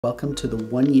Welcome to the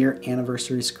 1-year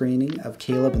anniversary screening of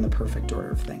Caleb and the Perfect Order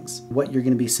of Things. What you're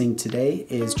going to be seeing today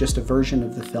is just a version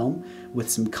of the film with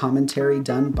some commentary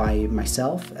done by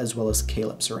myself as well as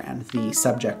Caleb Ceran, the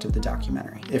subject of the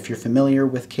documentary. If you're familiar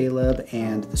with Caleb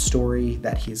and the story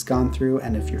that he's gone through,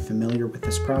 and if you're familiar with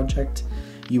this project,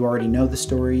 you already know the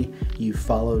story. You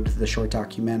followed the short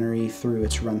documentary through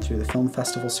its run through the film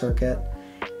festival circuit,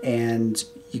 and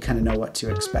you kind of know what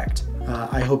to expect.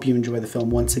 I hope you enjoy the film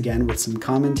once again with some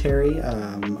commentary.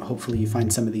 Hopefully you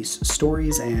find some of these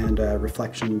stories and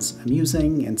reflections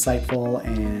amusing, insightful,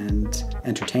 and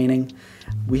entertaining.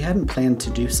 We hadn't planned to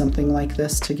do something like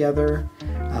this together,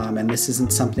 and this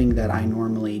isn't something that I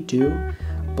normally do,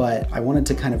 but I wanted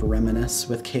to kind of reminisce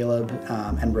with Caleb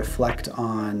and reflect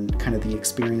on kind of the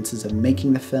experiences of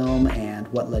making the film and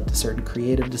what led to certain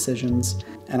creative decisions.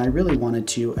 And I really wanted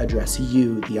to address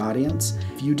you, the audience.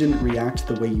 If you didn't react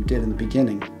the way you did in the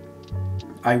beginning,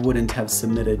 I wouldn't have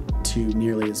submitted to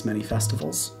nearly as many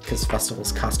festivals, because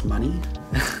festivals cost money.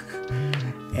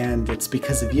 And it's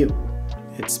because of you.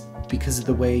 It's because of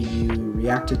the way you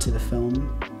reacted to the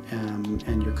film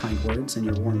and your kind words and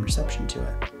your warm reception to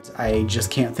it. I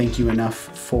just can't thank you enough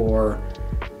for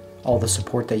all the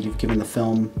support that you've given the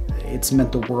film. It's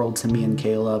meant the world to me and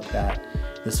Caleb that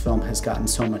this film has gotten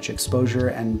so much exposure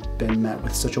and been met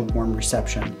with such a warm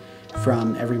reception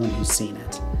from everyone who's seen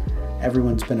it.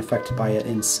 Everyone's been affected by it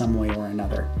in some way or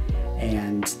another,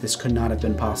 and this could not have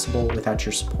been possible without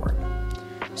your support.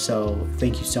 So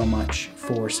thank you so much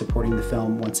for supporting the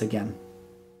film once again.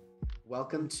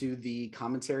 Welcome to the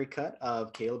commentary cut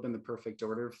of Caleb and the Perfect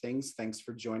Order of Things. Thanks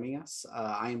for joining us.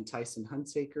 I am Tyson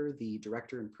Hunsaker, the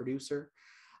director and producer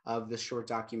of this short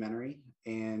documentary.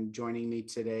 And joining me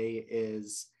today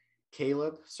is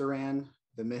Caleb Ceran,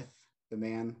 the myth, the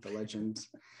man, the legend,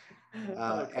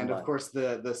 and of course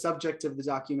the subject of the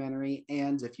documentary.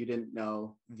 And if you didn't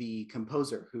know, the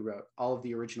composer who wrote all of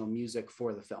the original music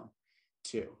for the film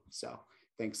too. So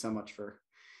thanks so much for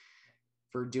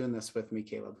doing this with me,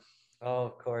 Caleb. Oh,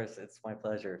 of course. It's my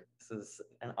pleasure. This is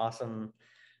an awesome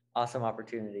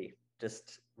opportunity.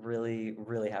 Just really,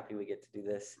 really happy we get to do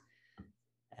this.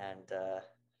 And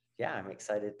yeah, I'm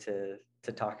excited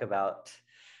to talk about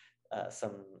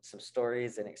some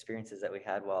stories and experiences that we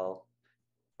had while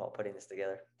putting this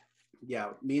together. Yeah,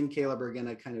 me and Caleb are going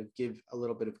to kind of give a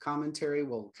little bit of commentary.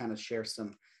 We'll kind of share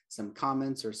some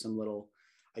comments or some little,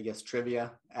 I guess,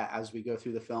 trivia as we go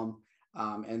through the film.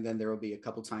 And then there will be a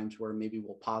couple times where maybe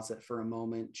we'll pause it for a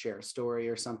moment, share a story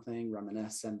or something,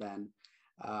 reminisce, and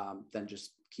then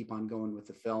just keep on going with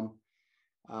the film.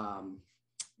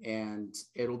 And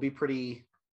it'll be pretty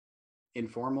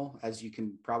informal, as you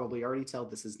can probably already tell.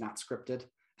 This is not scripted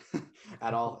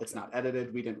at all. It's not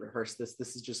edited. We didn't rehearse this.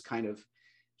 This is just kind of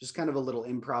a little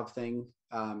improv thing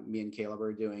me and Caleb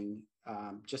are doing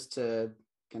just to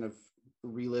kind of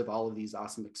relive all of these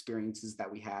awesome experiences that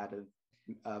we had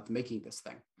of making this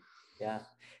thing. Yeah,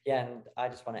 and I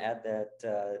just want to add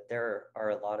that there are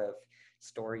a lot of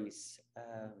stories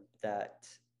that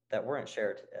weren't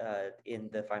shared in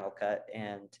the final cut,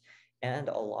 and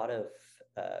a lot of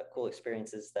cool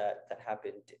experiences that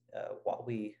happened while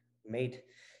we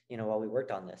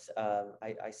worked on this.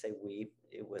 I say we,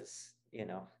 it was,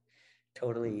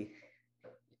 totally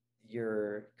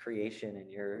your creation and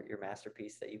your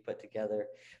masterpiece that you put together.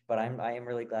 But I am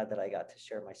really glad that I got to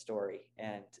share my story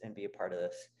and be a part of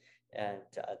this. And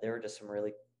there were just some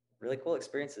really, really cool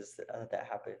experiences that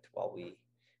happened while we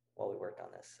worked on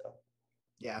this. So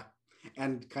yeah.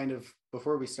 And kind of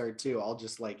before we start too, I'll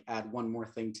just like add one more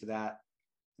thing to that.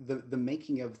 The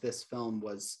making of this film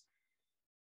was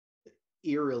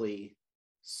eerily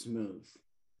smooth.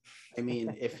 I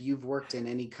mean, if you've worked in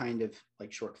any kind of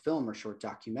like short film or short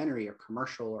documentary or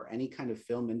commercial or any kind of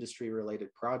film industry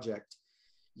related project,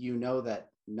 you know that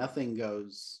nothing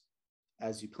goes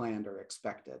as you planned or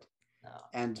expected.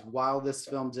 And while this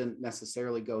film didn't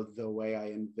necessarily go the way I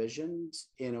envisioned,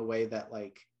 in a way that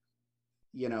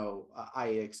I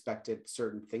expected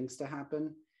certain things to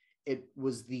happen, it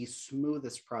was the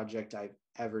smoothest project I've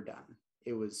ever done.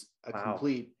 It was a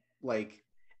complete,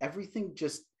 everything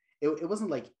just, it wasn't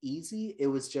like easy. It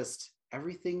was just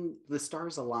everything, the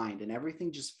stars aligned and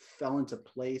everything just fell into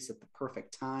place at the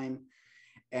perfect time.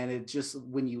 And it just,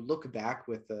 when you look back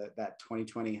with that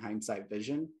 2020 hindsight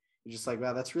vision, you're just like,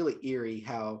 wow, that's really eerie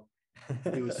how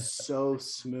it was so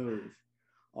smooth,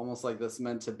 almost like this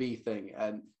meant to be thing.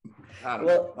 And I don't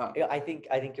know. I think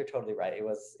you're totally right. It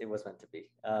was meant to be.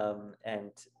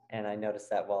 And I noticed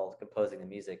that while composing the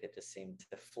music, it just seemed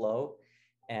to flow.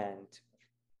 And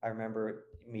I remember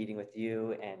meeting with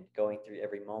you and going through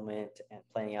every moment and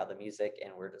playing out the music,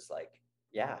 and we're just like,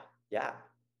 yeah.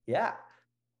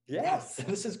 yes,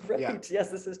 this is great. Yeah. Yes,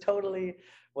 this is totally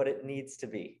what it needs to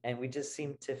be. And we just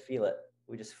seemed to feel it.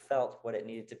 We just felt what it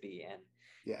needed to be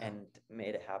and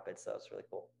made it happen. So it's really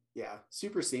cool. Yeah.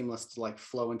 Super seamless to like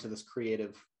flow into this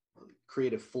creative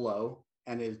flow.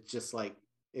 And it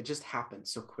just happened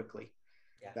so quickly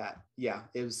that,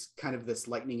 it was kind of this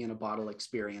lightning in a bottle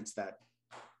experience that,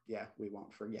 we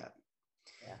won't forget.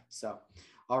 Yeah. So,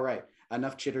 all right,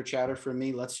 enough chitter chatter from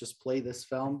me. Let's just play this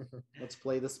film. Let's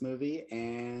play this movie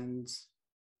and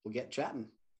we'll get chatting.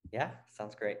 Yeah,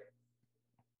 sounds great.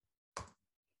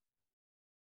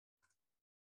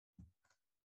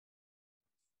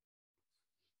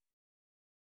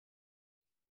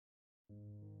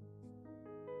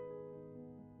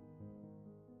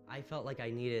 I felt like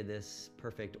I needed this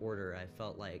perfect order. I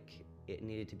felt like it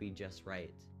needed to be just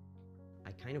right.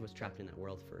 I kind of was trapped in that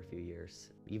world for a few years.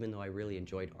 Even though I really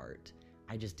enjoyed art,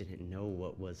 I just didn't know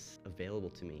what was available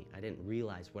to me. I didn't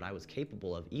realize what I was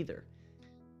capable of either.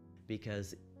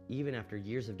 Because even after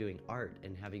years of doing art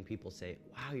and having people say,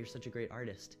 wow, you're such a great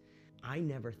artist, I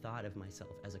never thought of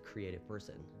myself as a creative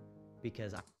person.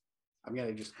 Because I'm going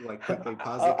to just like quickly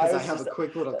pause it because I have a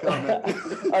quick little comment.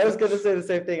 I was going to say the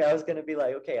same thing. I was going to be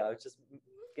like, okay, I was just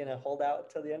going to hold out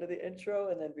till the end of the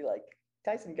intro and then be like,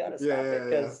 Tyson, got to stop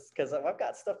it because I've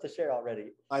got stuff to share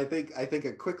already. I think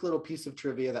a quick little piece of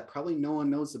trivia that probably no one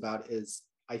knows about is,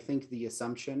 I think the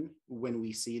assumption when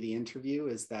we see the interview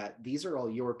is that these are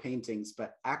all your paintings,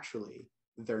 but actually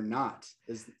they're not.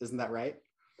 Isn't that right?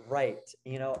 Right.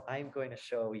 You know, I'm going to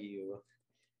show you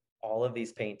all of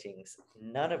these paintings,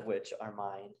 none of which are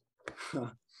mine,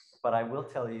 but I will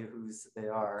tell you whose they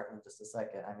are in just a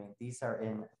second. I mean, these are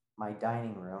in my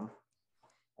dining room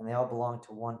and they all belong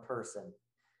to one person.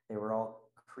 They were all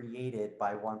created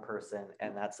by one person,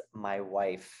 and that's my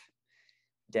wife,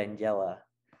 Daniela.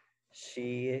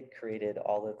 She created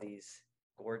all of these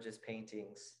gorgeous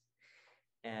paintings.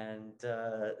 And,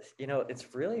 you know,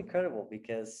 it's really incredible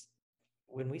because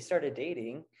when we started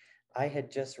dating, I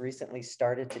had just recently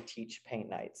started to teach paint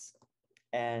nights,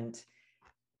 and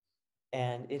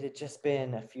it had just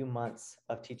been a few months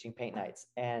of teaching paint nights.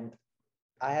 And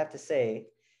I have to say,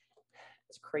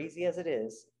 as crazy as it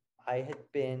is, I had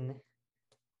been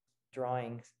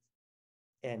drawing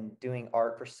and doing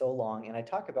art for so long, and I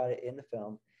talk about it in the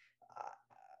film,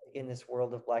 in this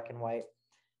world of black and white.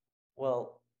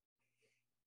 Well,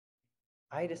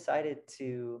 I decided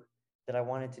that I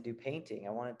wanted to do painting.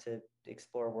 I wanted to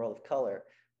explore a world of color.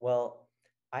 Well,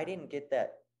 I didn't take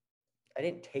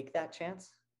that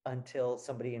chance until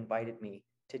somebody invited me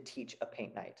to teach a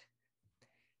paint night.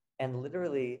 And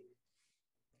literally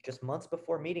just months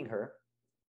before meeting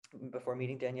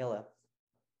Daniela,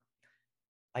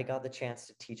 I got the chance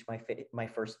to teach my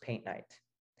first paint night.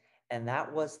 And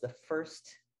that was the first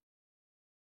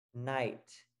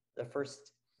night, the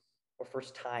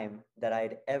first time that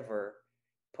I'd ever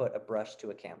put a brush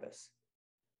to a canvas.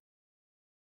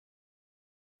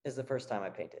 Is the first time I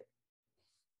painted.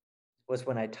 Was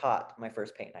when I taught my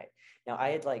first paint night. Now I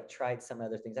had like tried some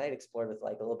other things. I had explored with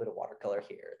like a little bit of watercolor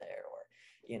here or there, or,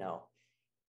 you know,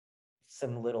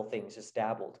 some little things, just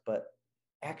dabbled, but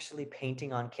actually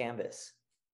painting on canvas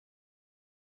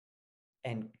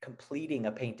and completing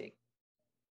a painting.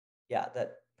 Yeah,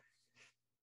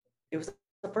 it was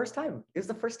the first time. It was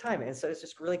the first time. And so it's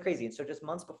just really crazy. And so just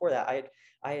months before that,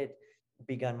 I had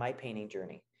begun my painting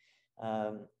journey.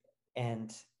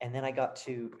 And then I got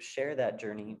to share that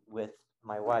journey with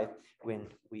my wife when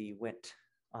we went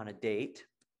on a date,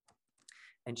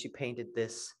 and she painted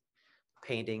this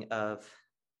painting of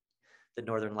the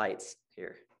Northern Lights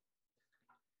here.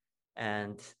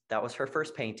 And that was her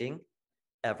first painting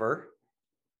ever.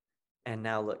 And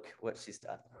now look what she's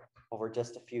done over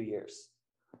just a few years.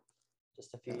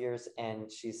 And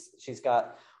she's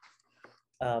got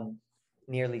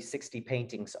nearly 60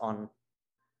 paintings on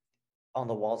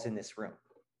the walls in this room.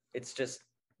 It's just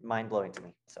mind-blowing to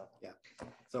me.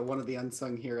 So one of the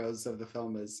unsung heroes of the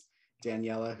film is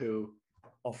Daniela, who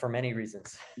for many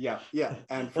reasons.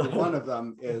 And for one of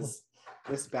them is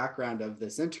this background of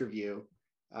this interview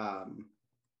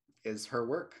is her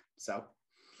work. So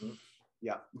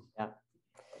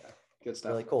good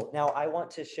stuff. Really cool. Now I want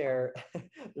to share,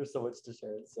 there's so much to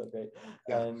share. It's so great.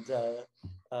 And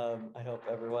I hope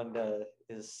everyone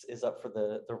is up for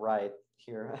the ride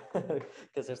here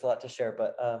because there's a lot to share,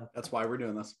 but that's why we're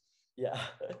doing this. Yeah,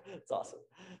 it's awesome.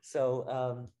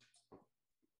 So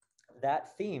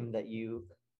that theme that you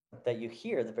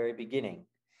hear at the very beginning,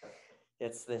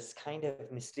 it's this kind of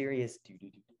mysterious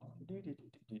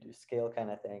scale kind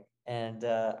of thing, and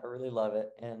I really love it.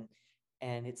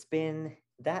 and it's been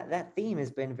that theme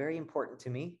has been very important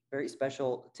to me, very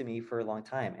special to me for a long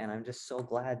time. And I'm just so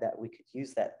glad that we could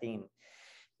use that theme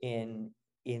in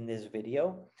this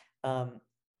video.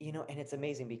 You know, and it's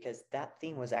amazing because that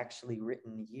theme was actually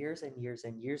written years and years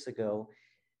and years ago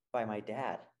by my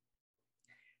dad.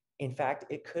 In fact,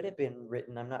 it could have been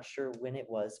written, I'm not sure when it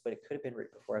was, but it could have been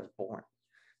written before I was born.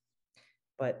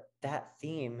 But that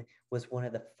theme was one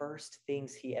of the first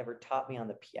things he ever taught me on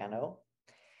the piano.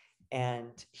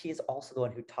 And he is also the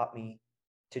one who taught me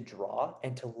to draw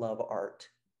and to love art.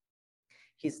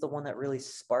 He's the one that really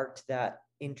sparked that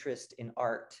interest in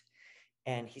art.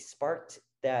 And he sparked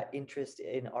that interest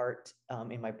in art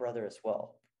in my brother as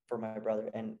well, for my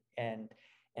brother. And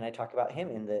I talk about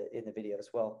him in the video as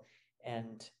well.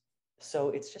 And so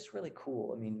it's just really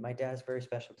cool. I mean, my dad's very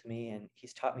special to me, and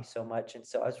he's taught me so much. And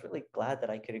so I was really glad that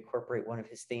I could incorporate one of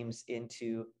his themes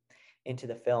into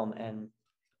the film. And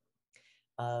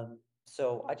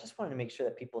so I just wanted to make sure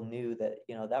that people knew that,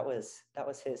 you know, that was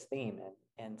his theme.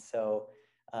 And so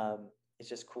it's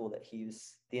just cool that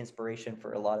he's the inspiration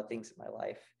for a lot of things in my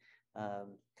life.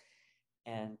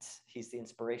 And he's the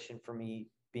inspiration for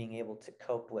me being able to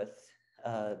cope with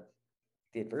the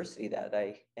adversity that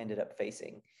I ended up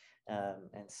facing.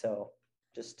 And so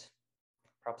just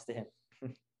props to him.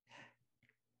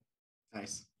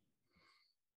 Nice.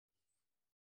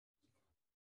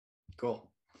 Cool.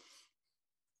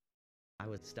 I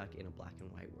was stuck in a black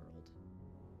and white world.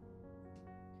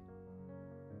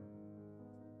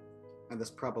 And this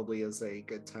probably is a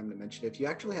good time to mention, if you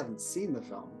actually haven't seen the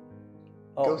film,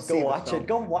 go watch film, it.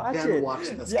 Go watch then it. watch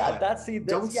this Yeah, cut. that's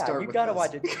Don't yeah, start you with gotta this.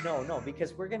 watch it. No,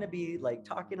 because we're gonna be like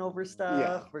talking over stuff.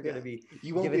 Yeah, We're gonna be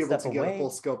you won't giving be able stuff to get away. a full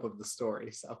scope of the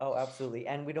story. So Oh, absolutely.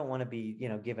 And we don't want to be, you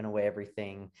know, giving away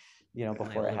everything, you know,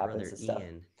 before it happens and stuff.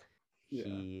 Ian,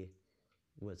 he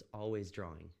was always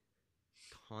drawing,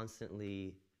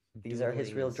 constantly. These are his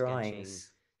doodling real and sketching,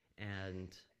 drawings.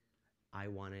 And I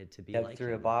wanted to be Dug like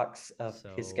through a him. box of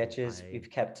So his sketches. I We've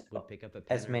kept would pick up a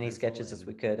pen as or many pencil sketches as and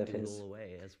we could of doodle his.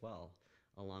 away as well,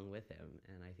 along with him.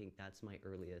 And I think that's my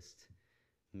earliest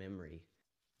memory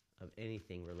of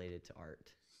anything related to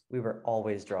art. We were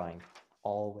always drawing,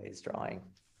 always drawing.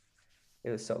 It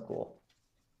was so cool.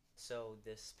 So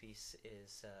this piece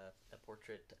is a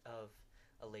portrait of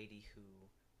a lady who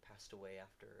passed away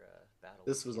after a battle.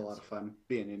 This was a lot of fun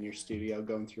being in your studio,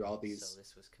 going through all these. So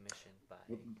this was commissioned by.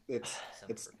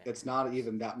 It's not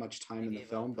even that much time in the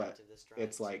film, but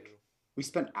it's like we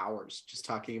spent hours just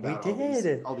talking about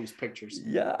all these pictures.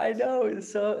 Yeah, I know.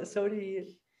 So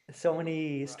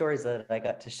many stories that I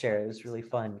got to share. It was really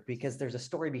fun because there's a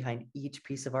story behind each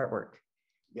piece of artwork.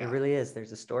 Yeah. It really is.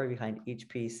 There's a story behind each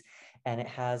piece, and it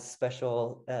has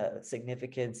special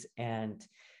significance. And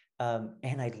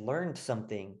I learned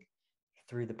something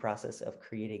through the process of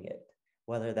creating it,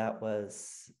 whether that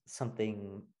was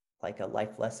something like a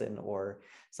life lesson or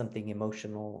something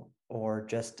emotional or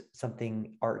just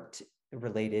something art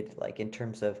related, like in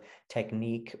terms of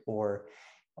technique or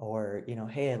you know,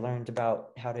 hey, I learned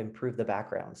about how to improve the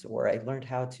backgrounds, or I learned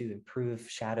how to improve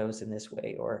shadows in this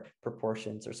way, or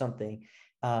proportions or something.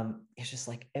 It's just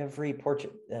like every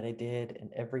portrait that I did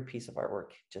and every piece of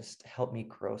artwork just helped me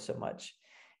grow so much.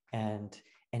 And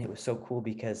it was so cool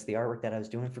because the artwork that I was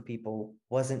doing for people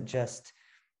wasn't just,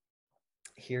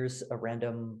 here's a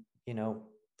random, you know,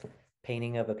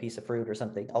 painting of a piece of fruit or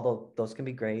something, although those can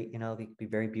be great, you know, they can be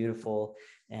very beautiful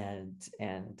and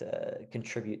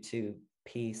contribute to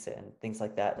peace and things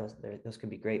like that. Those can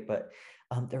be great, but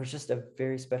there was just a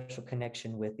very special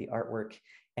connection with the artwork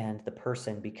and the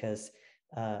person, because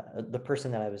the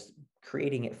person that I was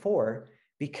creating it for,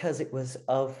 because it was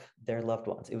of their loved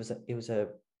ones. It was a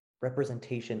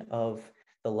representation of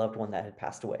the loved one that had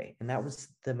passed away, and that was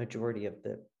the majority of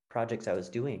the projects I was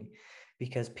doing,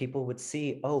 because people would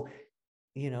see, oh,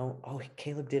 you know, oh,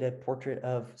 Caleb did a portrait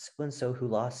of so and so who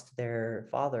lost their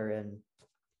father,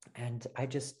 and I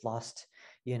just lost,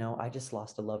 you know, I just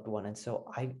lost a loved one, and so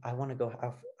I want to go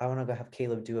have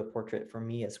Caleb do a portrait for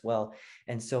me as well.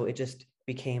 And so it just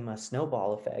became a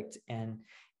snowball effect, and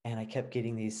I kept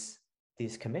getting these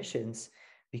commissions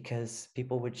because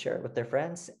people would share it with their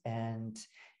friends, and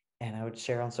I would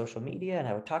share on social media, and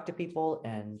I would talk to people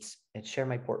and share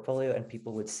my portfolio, and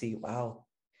people would see, wow,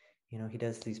 you know, he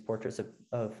does these portraits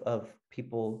of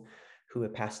people who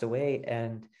have passed away,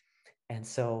 and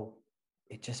so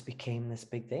it just became this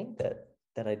big thing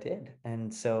that I did.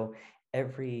 And so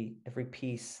every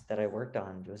piece that I worked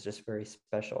on was just very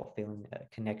special, feeling a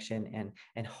connection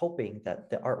and hoping that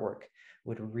the artwork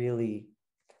would really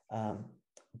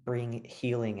bring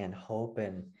healing and hope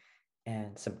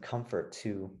and some comfort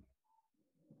to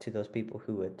those people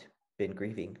who had been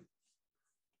grieving.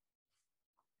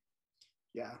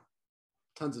 Yeah.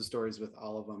 Tons of stories with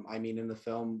all of them. I mean, in the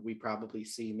film, we probably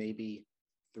see maybe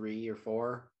 3 or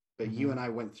 4, but you and I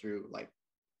went through like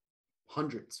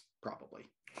hundreds, probably.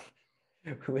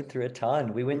 We went through a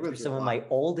ton. We went through some of my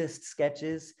oldest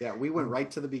sketches. Yeah, we went right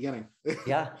to the beginning.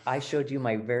 Yeah, I showed you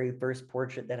my very first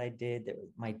portrait that I did. That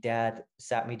my dad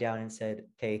sat me down and said,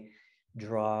 okay,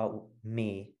 draw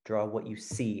what you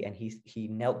see. And he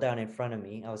knelt down in front of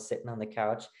me. I was sitting on the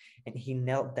couch and he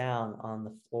knelt down on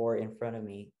the floor in front of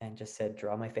me and just said,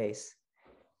 draw my face.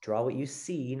 Draw what you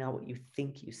see, not what you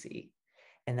think you see.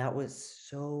 And that was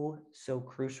so, so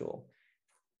crucial,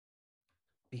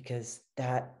 because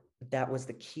that was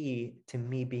the key to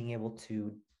me being able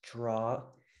to draw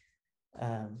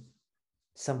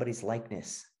somebody's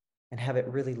likeness and have it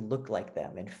really look like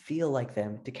them and feel like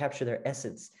them, to capture their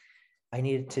essence. I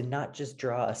needed to not just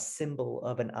draw a symbol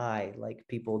of an eye like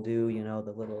people do, you know,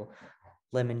 the little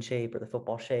lemon shape or the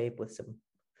football shape with some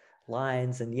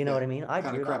lines, and you know what I mean? I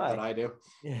kind drew of crap an eye. that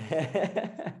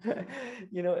I do.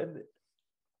 You know, and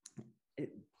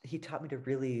he taught me to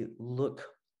really look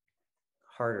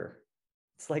harder.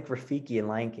 It's like Rafiki in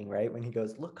Lion King, right? When he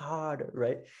goes, look hard,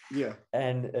 right? Yeah.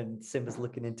 And Simba's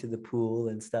looking into the pool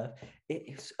and stuff.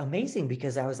 It's amazing,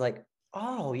 because I was like,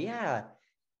 oh yeah,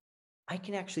 I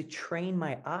can actually train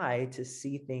my eye to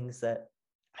see things that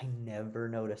I never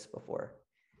noticed before.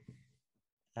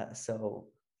 So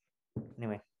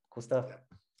anyway, cool stuff.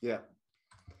 Yeah.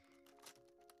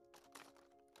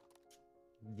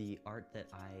 The art that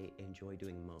I enjoy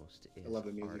doing most is I love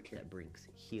the music art here. that brings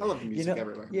I healing. love the music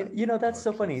everywhere. You know, that's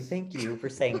so funny. Thank you for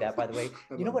saying that, by the way.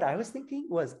 You know what I was thinking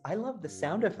was, I love the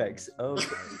sound effects of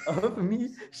me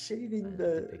shaving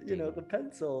the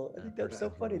pencil. I think that's so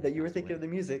funny that you were thinking of the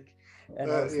music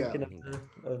and I was thinking of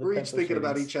the We're each pencil thinking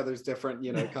about shavings. each other's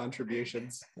different,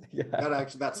 contributions. Yeah.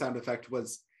 That sound effect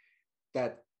was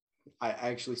that I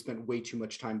actually spent way too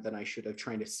much time than I should have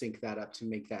trying to sync that up to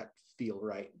make that feel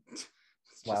right.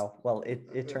 Wow. Well,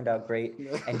 it turned out great.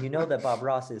 And you know that Bob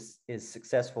Ross is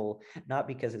successful, not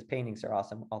because his paintings are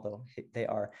awesome, although they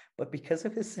are, but because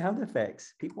of his sound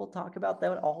effects. People talk about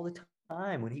that all the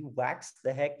time. When he whacks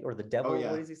the heck, or the devil,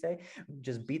 what does he say?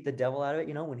 Just beat the devil out of it.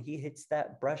 You know, when he hits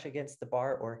that brush against the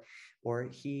bar, or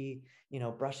he,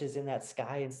 brushes in that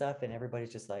sky and stuff, and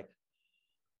everybody's just like,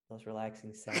 those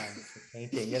relaxing sounds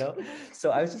painting, So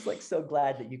I was just like so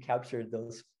glad that you captured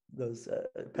those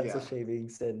pencil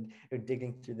shavings and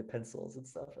digging through the pencils and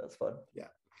stuff. That's fun. Yeah.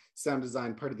 Sound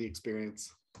design, part of the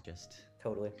experience. Just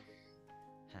totally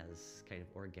has kind of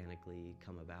organically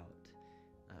come about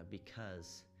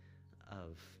because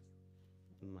of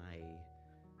my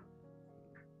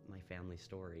family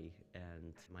story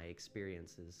and my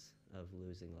experiences of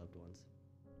losing loved ones.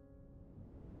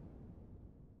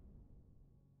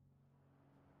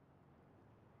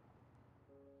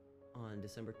 On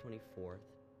December 24th,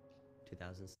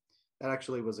 2000. That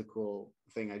actually was a cool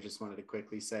thing. I just wanted to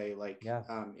quickly say,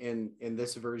 in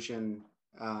this version,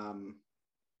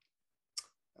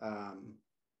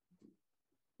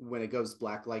 when it goes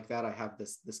black like that, I have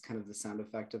this kind of the sound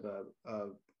effect of a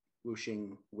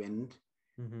whooshing wind.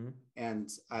 Mm-hmm. And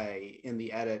I, in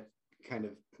the edit, kind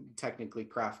of technically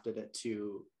crafted it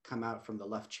to come out from the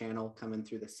left channel, come in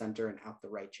through the center and out the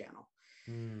right channel.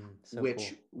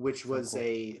 Which was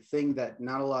a thing that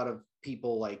not a lot of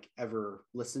people ever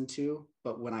listened to,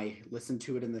 but when I listened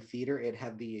to it in the theater, it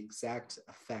had the exact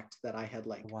effect that I had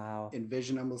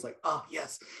envisioned. I was like, oh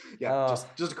yes,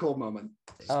 just a cool moment.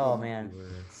 Man,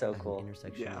 so cool. An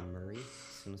intersection on Murray.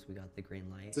 As soon as we got the green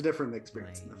light, it's a different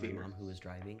experience in the theater. My mom, who was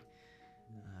driving,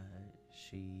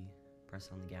 she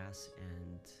pressed on the gas,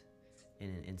 and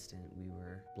in an instant we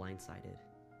were blindsided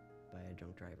by a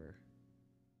drunk driver.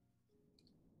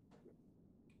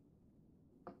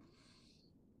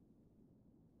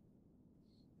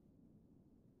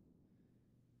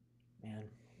 Man,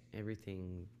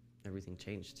 everything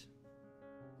changed.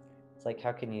 It's like,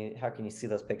 how can you see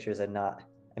those pictures and not,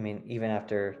 even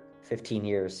after 15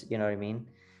 years, you know what I mean?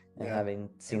 And having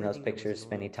seen those pictures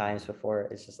many times before,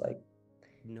 it's just like,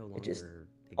 it just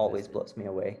always blows me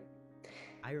away.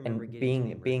 I remember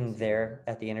being there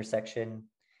at the intersection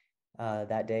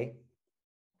that day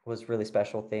was a really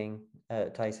special thing,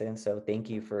 Tyson. So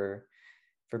thank you for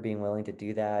being willing to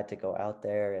do that, to go out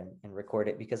there and record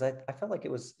it, because I felt like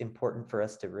it was important for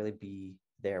us to really be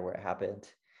there where it happened.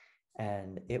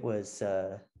 And it was,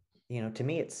 to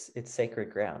me, it's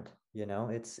sacred ground,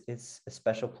 it's a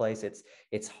special place.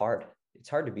 It's hard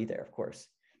to be there, of course,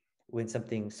 when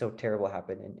something so terrible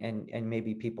happened. And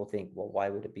maybe people think, well, why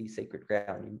would it be sacred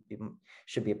ground? It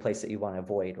should be a place that you want to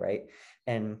avoid, right?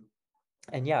 And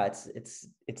yeah, it's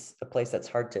a place that's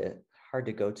hard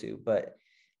to go to, but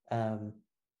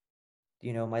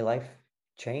my life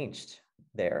changed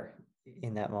there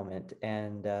in that moment.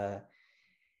 And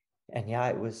yeah,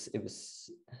 it was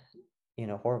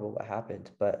horrible what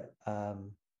happened, but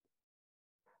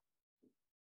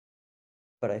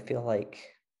I feel like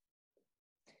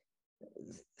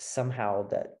somehow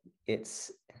that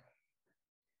it's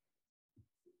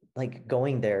like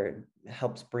going there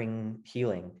helps bring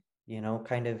healing,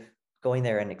 kind of going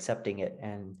there and accepting it,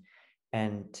 and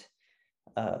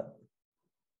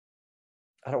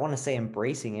I don't want to say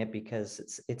embracing it,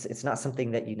 because it's not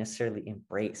something that you necessarily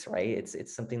embrace, right?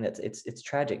 It's something that's it's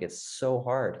tragic. It's so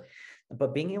hard,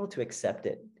 but being able to accept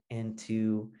it and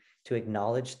to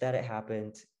acknowledge that it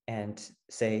happened and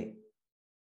say,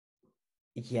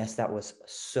 yes, that was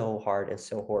so hard and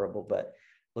so horrible, but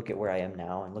look at where I am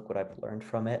now, and look what I've learned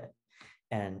from it,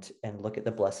 and look at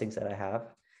the blessings that I have.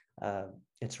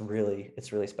 It's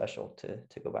really special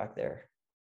to go back there.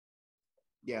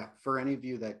 Yeah, for any of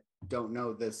you that don't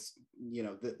know this,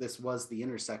 this was the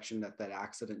intersection that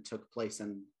accident took place,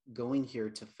 and going here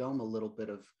to film a little bit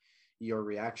of your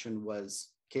reaction was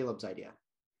Caleb's idea.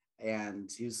 And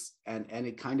and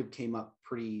it kind of came up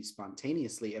pretty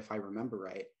spontaneously, if I remember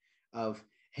right, of,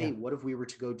 hey, Yeah. what if we were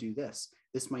to go do this?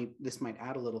 This might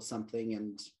add a little something,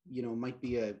 and might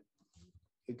be a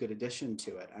good addition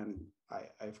to it. And I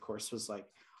of course was like,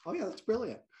 oh yeah, that's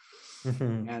brilliant.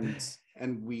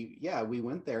 And we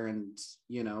went there, and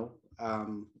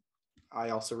I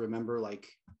also remember, like,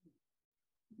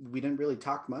 we didn't really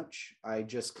talk much. I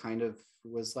just kind of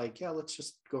was like, yeah, let's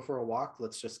just go for a walk.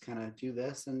 Let's just kind of do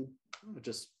this and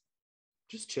just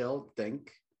chill,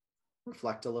 think,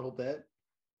 reflect a little bit.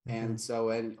 And so,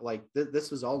 and like, this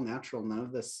was all natural. None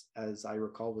of this, as I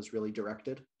recall, was really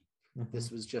directed. This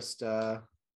was just,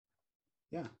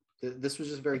 this was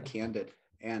just very candid.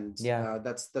 And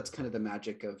that's kind of the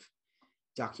magic of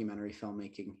documentary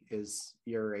filmmaking, is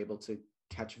you're able to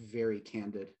catch very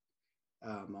candid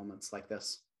moments like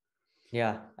this.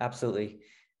 Yeah, absolutely.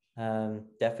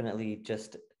 Definitely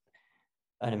just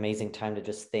an amazing time to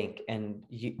just think. And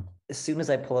as soon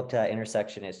as I pull up to that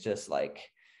intersection, it's just like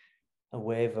a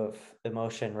wave of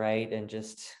emotion, right? And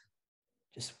just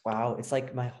wow. It's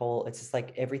like it's just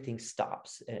like everything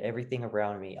stops, and everything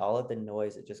around me, all of the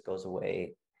noise, it just goes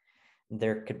away.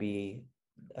 There could be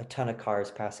a ton of cars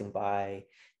passing by.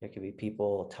 There could be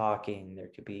people talking. There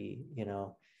could be,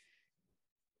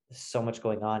 so much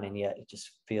going on, and yet it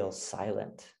just feels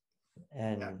silent.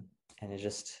 And it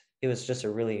was just a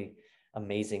really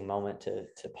amazing moment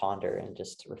to ponder and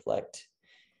just to reflect.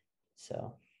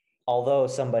 So, although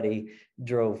somebody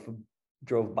drove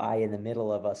by in the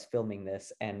middle of us filming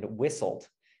this and whistled,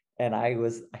 and I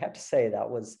have to say, that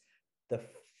was the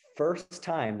first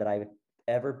time that I've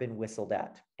ever been whistled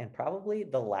at, and probably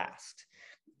the last.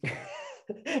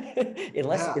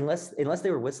 unless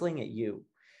they were whistling at you.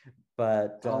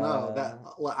 But I don't know, that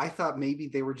I thought maybe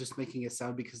they were just making a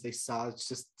sound because they saw it's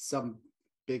just some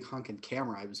big honking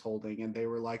camera I was holding, and they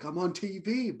were like, I'm on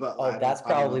TV. But that's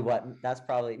probably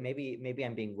maybe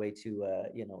I'm being way too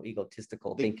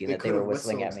egotistical, thinking that they were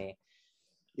whistling at me.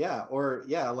 Yeah, or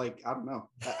like, I don't know.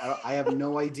 I have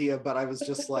no idea, but I was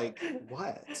just like,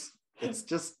 what? It's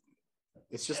just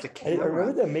a camera. I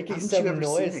remember them making some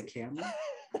noise. Seen a camera?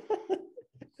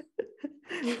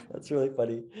 That's really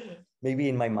funny. Maybe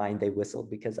in my mind they whistled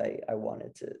because I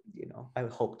wanted to, I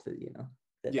hoped that,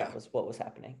 that was what was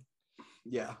happening.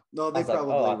 Yeah. No, they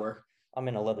probably were. I'm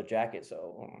in a leather jacket,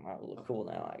 so I look cool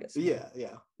now, I guess.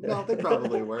 Yeah. No, they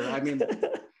probably were. I mean,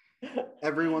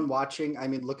 everyone watching, I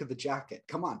mean, look at the jacket.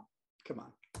 Come on.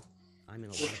 I'm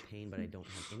in a lot of pain, but I don't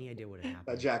have any idea what happened.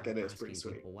 That jacket is pretty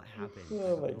sweet. People, what happened?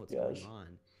 Oh my what's gosh. going on?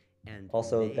 And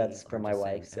also, that's for my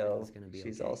wife, so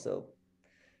she's also,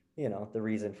 the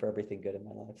reason for everything good in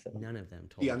my life. So none of them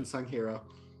told the me. unsung hero.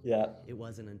 Yeah. It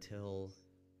wasn't until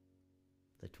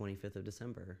the 25th of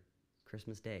December,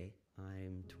 Christmas Day.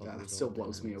 I'm 12 years old. It still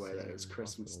blows me away that it was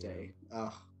Christmas Day.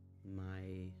 Oh.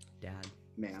 My dad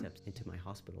steps into my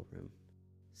hospital room.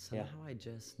 Somehow I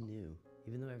just knew,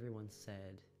 even though everyone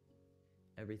said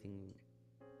everything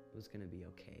was going to be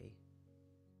okay,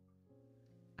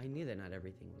 I knew that not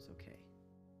everything was okay.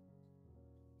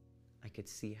 I could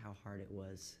see how hard it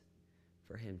was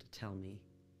for him to tell me.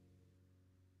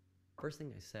 First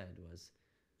thing I said was,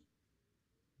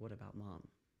 "What about Mom?"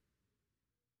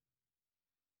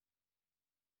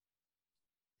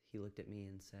 He looked at me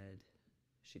and said,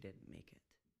 "She didn't make it."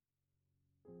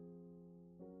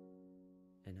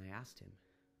 And I asked him,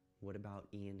 "What about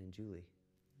Ian and Julie?"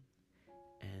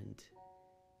 And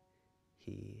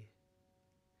he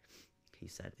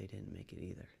said they didn't make it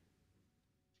either.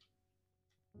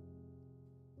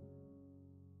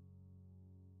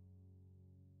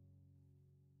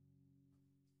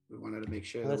 make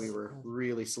sure that we were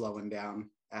really slowing down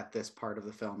at this part of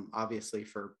the film, obviously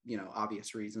for,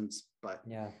 obvious reasons, but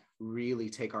really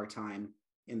take our time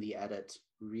in the edit,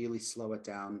 really slow it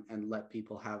down and let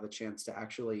people have a chance to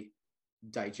actually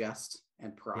digest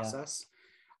and process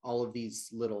all of these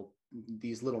little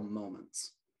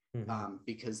moments.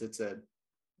 Because it's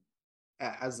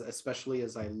especially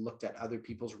as I looked at other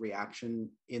people's reaction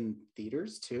in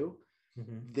theaters too,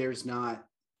 there's not,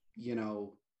 you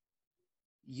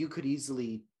could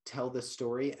easily tell this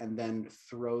story and then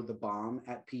throw the bomb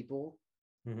at people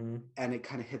and it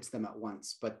kind of hits them at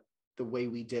once. But the way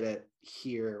we did it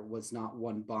here was not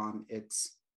one bomb,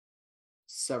 it's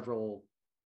several,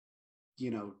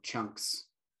 chunks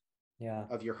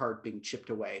of your heart being chipped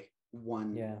away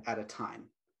one at a time.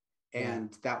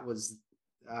 And that was,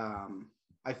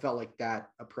 I felt like that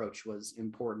approach was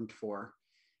important for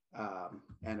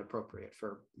and appropriate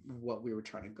for what we were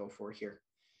trying to go for here.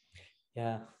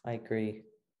 Yeah, I agree.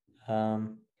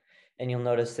 And you'll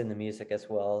notice in the music as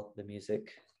well, the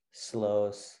music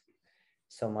slows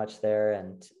so much there.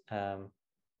 And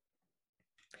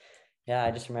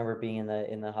I just remember being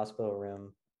in the hospital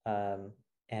room,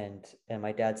 and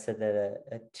my dad said that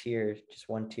a tear, just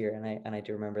one tear, and I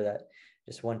do remember that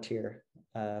just one tear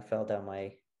fell down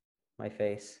my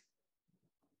face.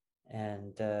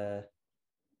 And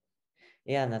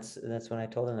and that's when I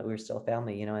told him that we were still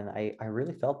family, and I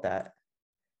really felt that.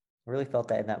 I really felt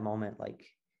that in that moment. Like,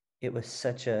 it was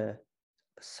such a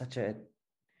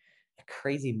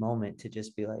crazy moment to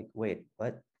just be like, wait,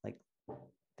 what? Like,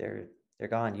 they're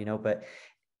gone, but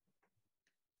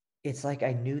it's like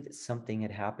I knew that something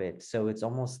had happened. So it's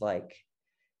almost like,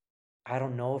 I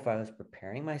don't know if I was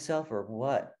preparing myself or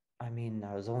what. I mean,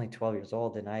 I was only 12 years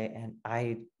old, and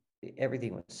I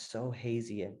everything was so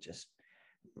hazy and just,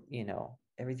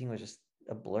 everything was just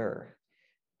a blur.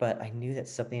 But I knew that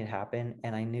something had happened,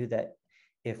 and I knew that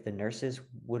if the nurses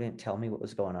wouldn't tell me what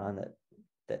was going on,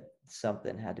 that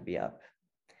something had to be up.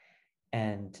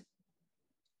 And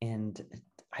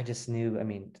I just knew, I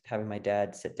mean, having my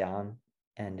dad sit down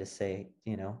and just say,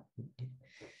 it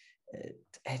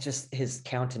just, his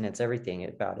countenance, everything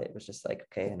about it was just like,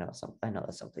 okay, I know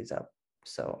that something's up.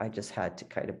 So I just had to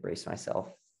kind of brace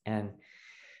myself.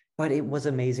 But it was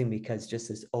amazing because just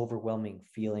this overwhelming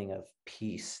feeling of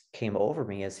peace came over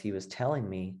me as he was telling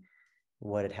me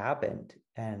what had happened.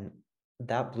 And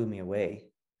that blew me away,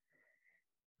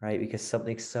 right? Because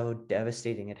something so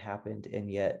devastating had happened.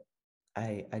 And yet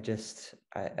I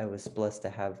was blessed to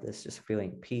have this just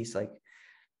feeling peace, like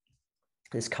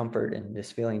this comfort and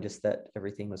this feeling just that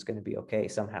everything was going to be okay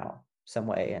somehow, some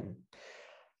way.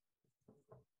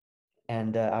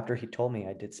 And after he told me,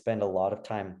 I did spend a lot of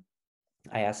time.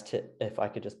 I asked if I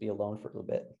could just be alone for a little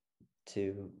bit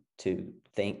to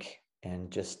think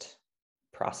and just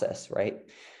process, right?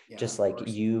 Just like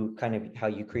you, kind of how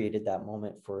you created that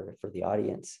moment for the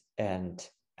audience. And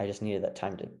I just needed that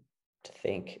time to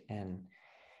think. And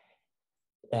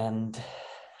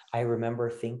I remember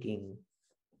thinking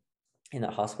in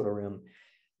that hospital room,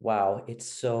 wow, it's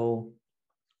so,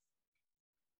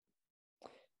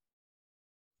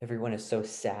 everyone is so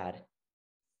sad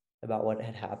about what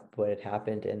had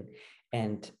happened.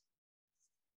 And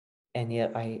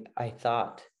yet I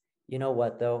thought, you know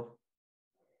what though,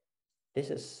 this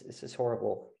is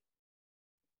horrible,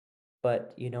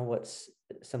 but you know what's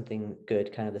something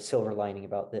good, kind of the silver lining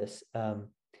about this,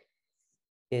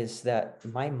 is that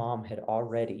my mom had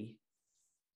already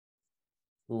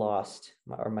lost,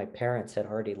 or my parents had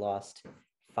already lost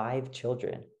 5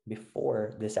 children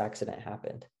before this accident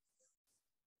happened.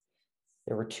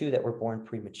 There were 2 that were born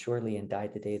prematurely and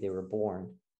died the day they were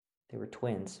born. They were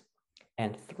twins.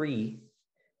 And 3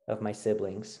 of my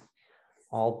siblings,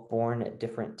 all born at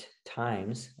different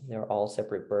times, they were all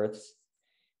separate births.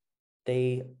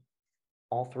 They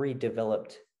all 3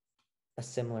 developed a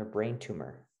similar brain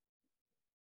tumor.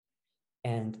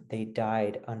 And they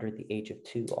died under the age of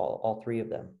 2, all 3 of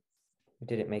them.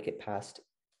 Didn't make it past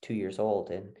 2 years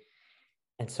old. And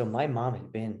so my mom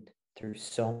had been through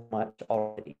so much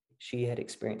already. She had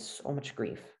experienced so much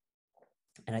grief.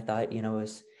 And I thought, it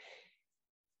was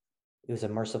a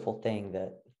merciful thing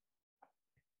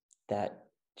that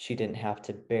she didn't have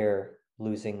to bear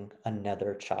losing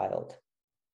another child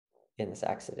in this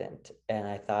accident. And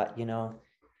I thought,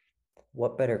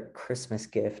 what better Christmas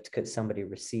gift could somebody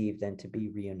receive than to be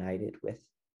reunited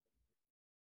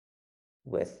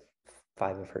with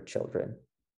 5 of her children?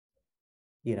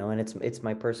 And it's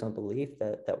my personal belief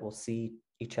that we'll see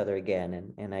each other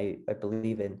again. And I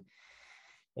believe in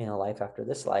a life after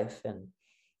this life.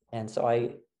 And so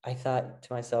I thought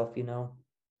to myself,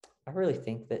 I really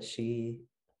think that she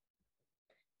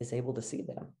is able to see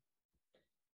them.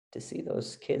 see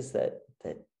those kids that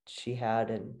she had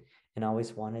and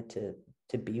always wanted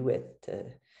to be with,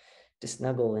 to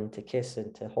snuggle and to kiss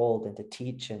and to hold and to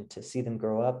teach and to see them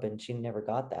grow up. And she never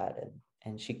got that.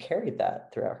 And she carried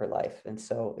that throughout her life. And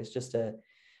so it's just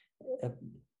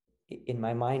in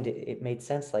my mind, it made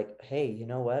sense. Like, hey, you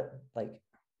know what? Like,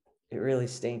 it really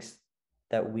stinks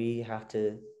that we have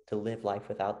to live life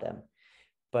without them.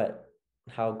 But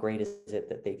how great is it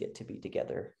that they get to be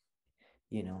together?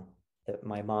 You know, that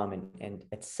my mom and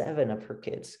 7 of her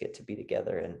kids get to be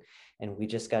together, and we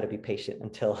just got to be patient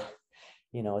until,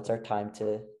 you know, it's our time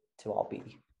to all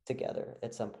be together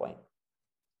at some point.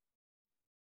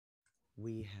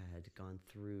 We had gone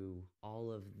through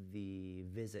all of the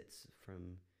visits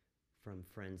from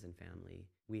friends and family.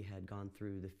 We had gone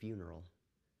through the funeral.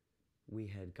 We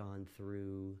had gone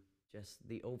through just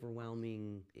the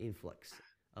overwhelming influx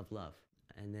of love.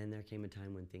 And then there came a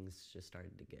time when things just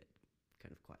started to get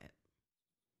kind of quiet.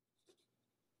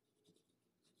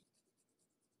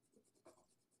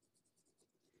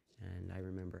 And I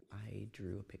remember I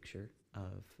drew a picture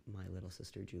of my little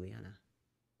sister, Juliana.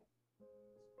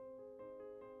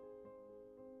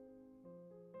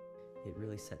 It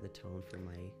really set the tone for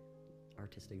my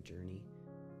artistic journey.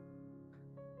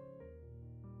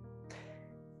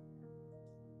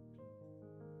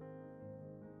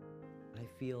 I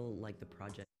feel like the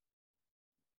project...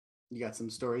 You got some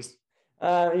stories?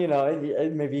 You know,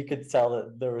 maybe you could tell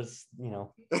that there was, you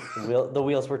know, the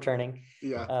wheels were turning.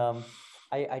 Yeah.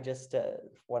 I just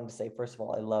wanted to say, first of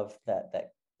all, I love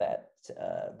that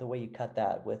the way you cut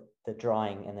that with the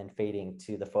drawing and then fading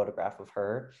to the photograph of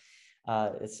her.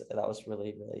 That was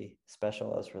really, really special.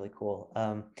 That was really cool.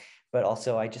 But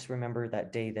also, I just remember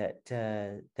that day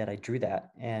that I drew that,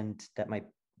 and that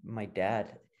my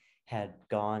dad had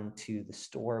gone to the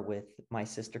store with my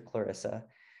sister Clarissa.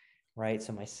 Right.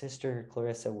 So my sister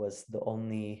Clarissa was the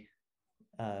only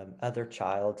other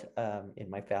child in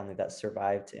my family that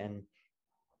survived, and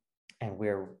we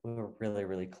were really,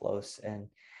 really close, and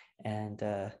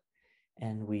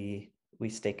we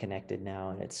stay connected now,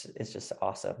 and it's just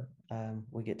awesome.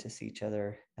 We get to see each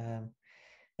other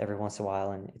every once in a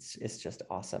while, and it's just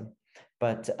awesome.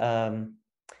 But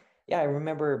yeah, I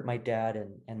remember my dad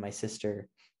and my sister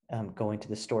going to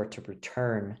the store to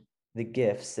return the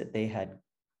gifts that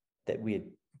we had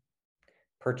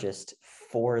purchased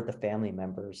for the family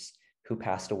members who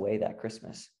passed away that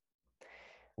Christmas.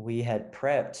 We had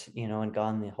prepped, you know, and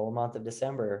gone the whole month of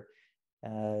December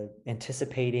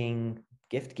anticipating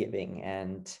gift giving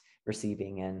and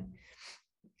receiving,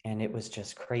 and it was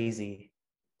just crazy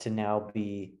to now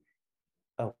be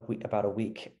about a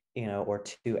week, you know, or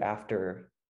 2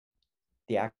 after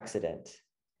the accident.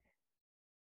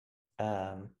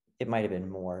 It might have been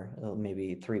more,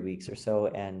 maybe 3 weeks or so,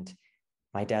 and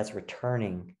my dad's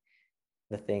returning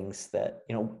the things that,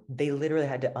 you know, they literally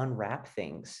had to unwrap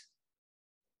things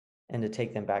and to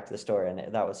take them back to the store.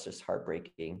 And that was just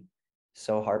heartbreaking,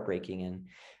 so heartbreaking.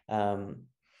 And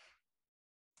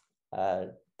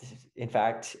in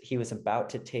fact, he was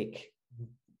about to take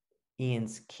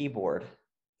Ian's keyboard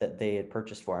that they had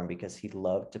purchased for him because he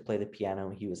loved to play the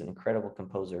piano. He was an incredible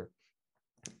composer,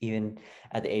 even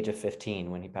at the age of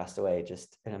 15 when he passed away,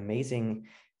 just an amazing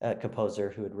composer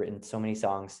who had written so many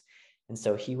songs. And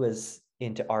so he was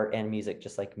into art and music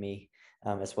just like me,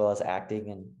 as well as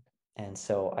acting. And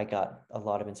so I got a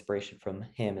lot of inspiration from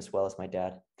him as well as my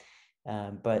dad.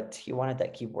 But he wanted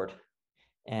that keyboard.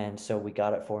 And so we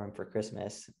got it for him for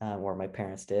Christmas, or my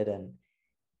parents did.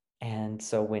 And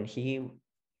so when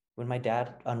my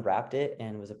dad unwrapped it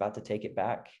and was about to take it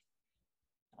back,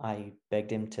 I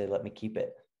begged him to let me keep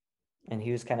it. And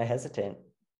he was kind of hesitant,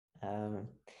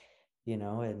 you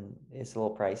know, and it's a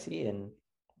little pricey.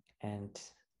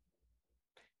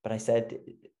 But I said,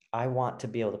 I want to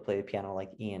be able to play the piano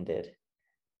like Ian did.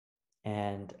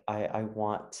 And I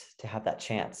want to have that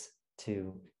chance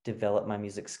to develop my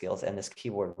music skills, and this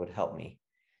keyboard would help me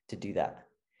to do that.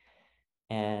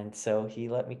 And so he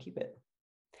let me keep it.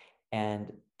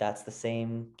 And that's the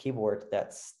same keyboard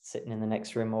that's sitting in the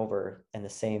next room over, and the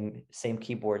same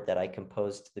keyboard that I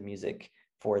composed the music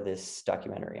for this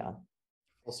documentary on.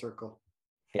 Full circle.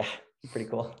 Yeah, pretty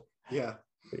cool. Yeah.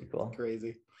 Pretty cool.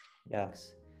 Crazy. Yeah.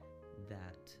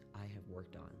 That I have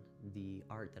worked on, the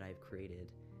art that I've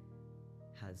created,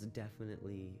 has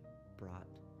definitely brought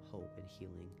hope and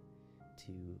healing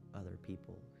to other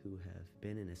people who have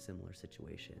been in a similar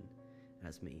situation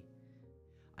as me.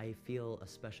 I feel a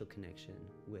special connection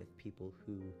with people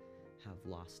who have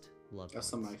lost loved ones. That's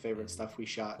some of my favorite stuff we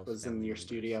shot was in your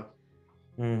studio.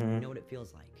 Mm-hmm. I know what it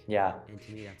feels like. Yeah. And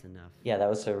to me, that's enough. Yeah, that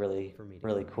was a really,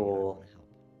 really cool.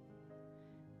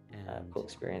 And cool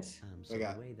experience. So I the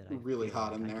got way that I really feel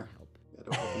hot like in I can there. help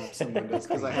I had to open up some windows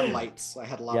because I had lights. I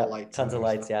had a lot of lights. Tons in of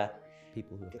there, lights. so Yeah.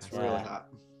 people who have It's passed really away. hot.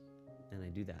 And I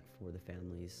do that for the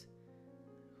families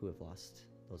who have lost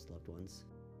those loved ones.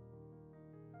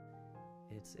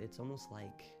 It's almost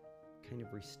like kind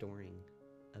of restoring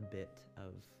a bit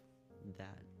of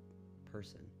that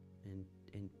person and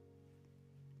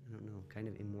I don't know, kind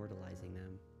of immortalizing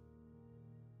them.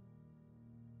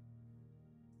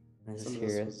 Some of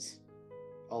this was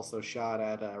also shot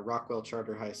at Rockwell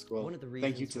Charter High School. One of the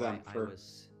Thank you reasons to why them I for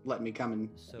was letting me come and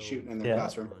so shoot in their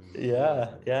classroom.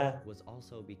 Yeah. Was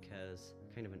also because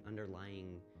kind of an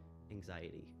underlying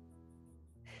anxiety.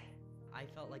 I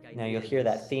felt like I Now you'll needed hear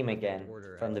that this theme perfect again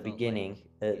order. from I the felt beginning,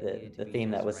 like it needed to the be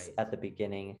theme that just was right. at the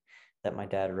beginning that my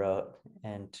dad wrote,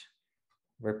 and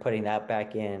we're putting that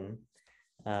back in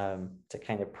to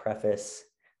kind of preface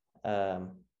a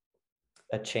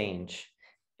change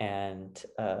and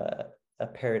a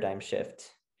paradigm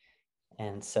shift.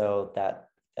 And so that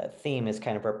theme is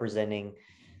kind of representing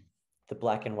the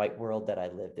black and white world that I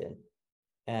lived in.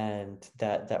 And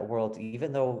that world,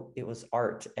 even though it was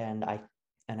art, and I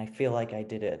feel like I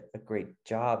did a great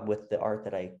job with the art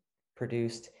that I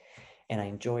produced, and I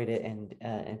enjoyed it,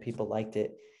 and people liked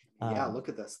it. Yeah, look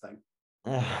at this thing.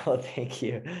 Oh, thank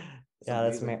you. It's Yeah,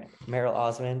 that's amazing. Merrill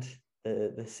Osmond,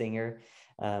 the singer.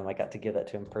 I got to give that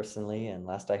to him personally, and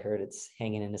last I heard, it's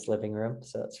hanging in his living room,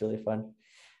 so that's really fun.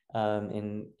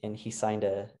 And he signed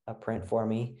a print for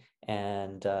me,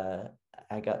 and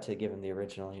I got to give him the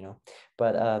original,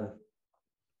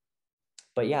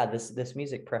 but yeah, this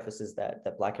music prefaces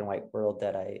that black and white world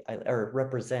that I or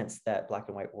represents that black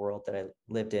and white world that I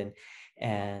lived in,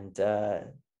 and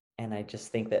I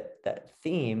just think that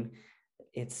theme,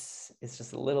 it's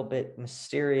just a little bit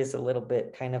mysterious, a little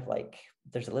bit kind of like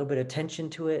there's a little bit of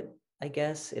tension to it. I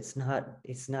guess it's not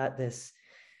this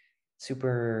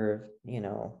super,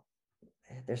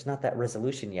 there's not that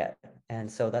resolution yet,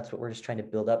 and so that's what we're just trying to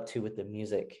build up to with the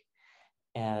music,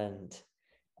 and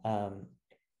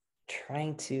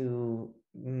trying to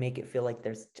make it feel like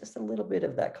there's just a little bit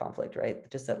of that conflict, right?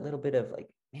 Just that little bit of like,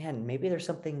 man, maybe there's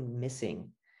something missing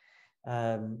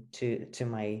to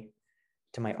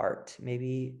my art.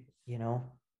 Maybe,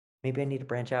 maybe I need to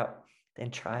branch out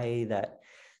and try that,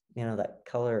 that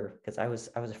color, because I was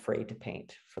afraid to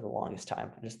paint for the longest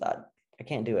time. I just thought, I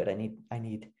can't do it. I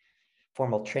need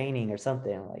formal training or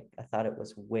something. Like, I thought it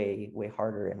was way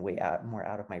harder and more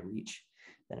out of my reach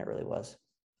than it really was.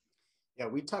 Yeah,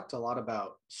 we talked a lot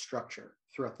about structure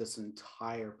throughout this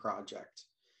entire project,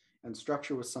 and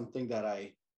structure was something that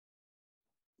I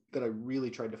really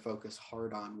tried to focus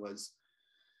hard on, was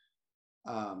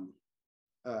a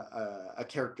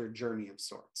character journey of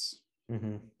sorts.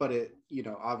 Mm-hmm. But it,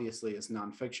 obviously is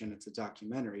nonfiction. It's a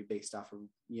documentary based off of,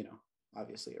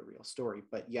 obviously a real story,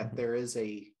 but yet Mm-hmm. there is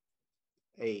a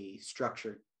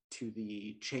structure to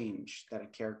the change that a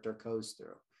character goes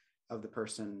through, of the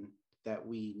person that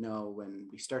we know when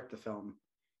we start the film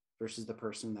versus the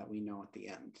person that we know at the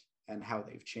end, and how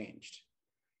they've changed.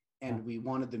 And we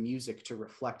wanted the music to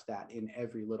reflect that in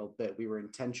every little bit. We were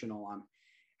intentional on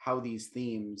how these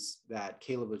themes that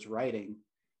Caleb was writing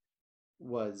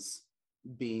was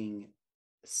being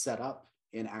set up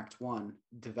in Act 1,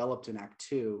 developed in Act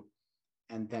 2,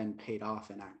 and then paid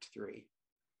off in Act 3.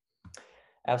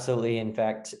 Absolutely. In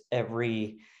fact,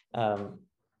 every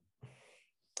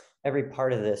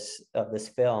part of this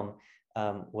film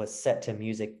was set to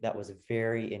music that was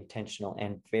very intentional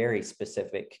and very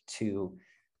specific to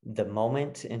the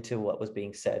moment and to what was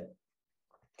being said.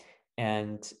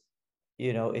 And,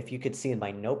 if you could see in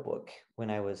my notebook when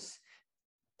I was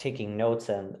taking notes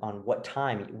on what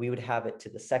time, we would have it to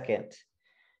the second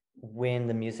when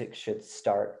the music should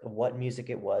start, what music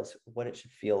it was, what it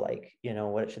should feel like,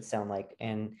 what it should sound like.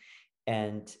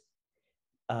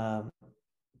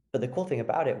 But the cool thing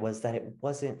about it was that it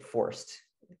wasn't forced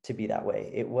to be that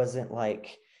way. It wasn't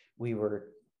like we were,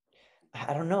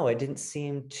 I don't know, it didn't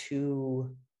seem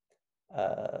too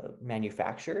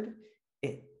manufactured.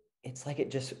 It's like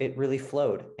it really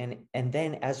flowed. And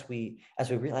then as we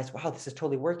realized, wow, this is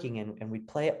totally working, and we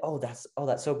play it, oh, that's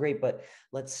so great, but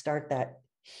let's start that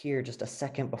here just a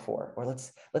second before, or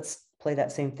let's play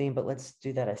that same theme, but let's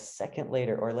do that a second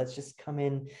later, or let's just come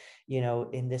in,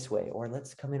 in this way, or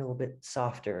let's come in a little bit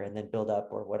softer and then build up,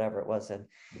 or whatever it was.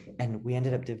 And we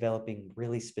ended up developing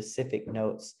really specific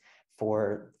notes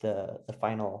for the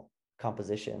final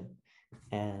composition.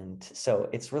 And so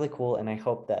it's really cool. And I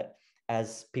hope that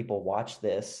as people watch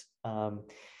this, and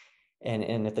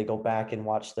if they go back and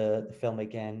watch the film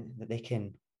again, that they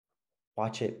can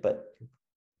watch it, but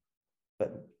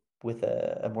with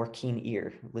a more keen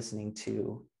ear, listening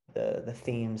to the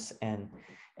themes and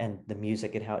the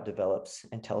music and how it develops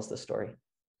and tells the story.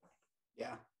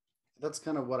 Yeah, that's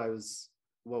kind of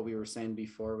what we were saying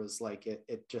before, was like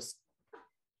it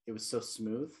was so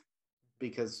smooth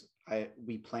because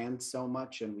we planned so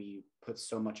much and we put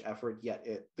so much effort, yet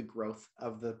the growth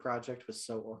of the project was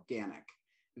so organic.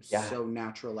 It was so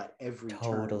natural at every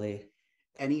turn.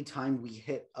 Anytime we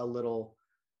hit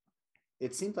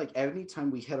it seemed like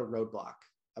anytime we hit a roadblock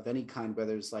of any kind,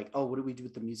 whether it's like, oh, what do we do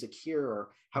with the music here? Or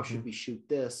how should we shoot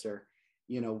this? Or,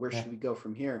 where should we go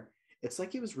from here? It's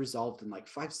like it was resolved in like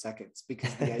 5 seconds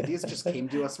because the ideas just came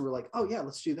to us and we're like, oh yeah,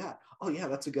 let's do that. Oh yeah,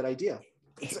 that's a good idea.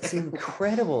 It's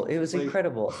incredible. It was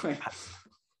incredible.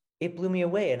 It blew me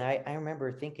away. And I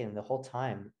remember thinking the whole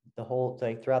time,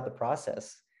 throughout the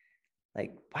process,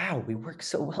 like, wow, we work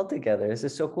so well together. This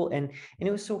is so cool. And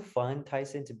it was so fun,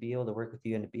 Tyson, to be able to work with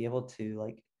you and to be able to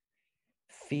like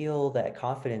feel that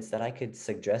confidence that I could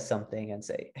suggest something and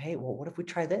say, hey, well, what if we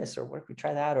try this? Or what if we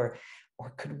try that? Or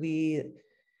could we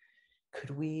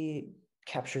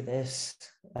capture this?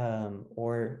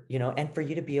 Or, and for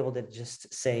you to be able to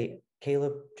just say,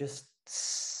 Caleb, just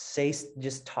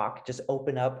talk, just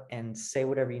open up and say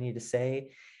whatever you need to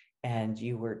say. And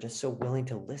you were just so willing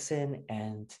to listen.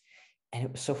 And it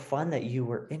was so fun that you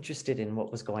were interested in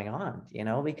what was going on,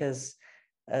 because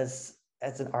as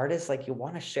an artist, like, you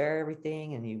want to share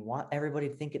everything and you want everybody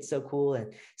to think it's so cool.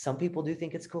 And some people do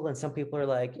think it's cool. And some people are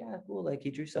like, yeah, cool. Like,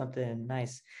 you drew something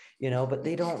nice, but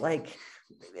they don't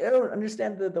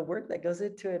understand the work that goes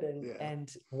into it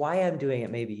and why I'm doing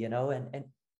it maybe, and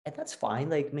that's fine.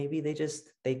 Like, maybe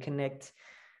they connect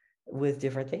with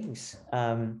different things.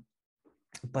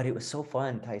 But it was so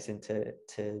fun, Tyson,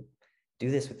 to do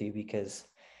this with you, because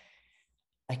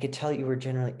I could tell you were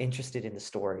generally interested in the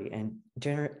story and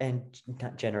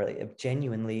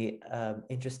genuinely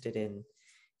interested in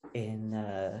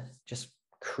just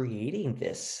creating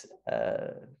this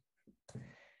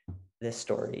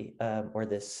story or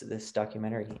this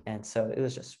documentary. And so it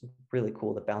was just really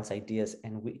cool to bounce ideas.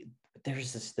 And there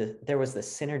was this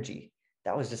synergy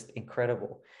that was just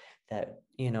incredible. That,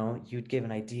 you'd give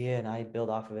an idea and I'd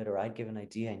build off of it, or I'd give an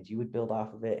idea and you would build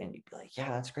off of it, and you'd be like, yeah,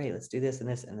 that's great, let's do this and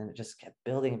this. And then it just kept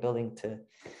building and building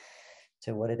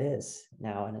to what it is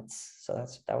now. And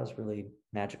that was really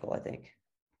magical, I think.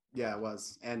 Yeah, it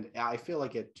was. And I feel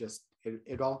like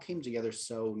it all came together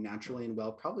so naturally and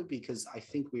well, probably because I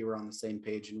think we were on the same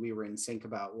page and we were in sync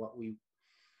about what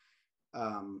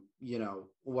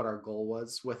what our goal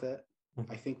was with it.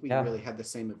 I think we really had the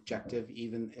same objective,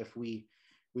 even if we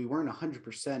weren't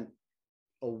 100%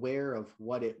 aware of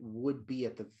what it would be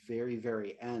at the very,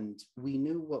 very end. We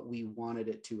knew what we wanted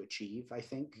it to achieve, I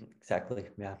think. Exactly.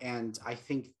 Yeah. And I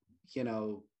think,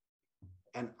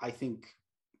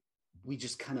 we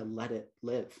just kind of let it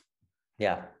live.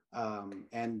 Yeah.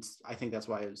 And I think that's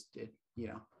why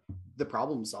the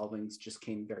problem solving just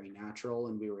came very natural,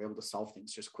 and we were able to solve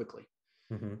things just quickly.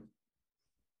 Mm-hmm.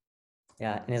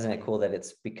 Yeah. And isn't it cool that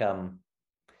it's become,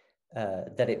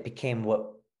 that it became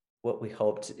what we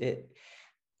hoped it,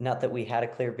 not that we had a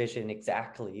clear vision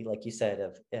exactly, like you said,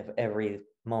 of every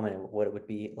moment of what it would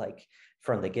be like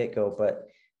from the get-go, but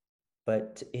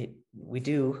we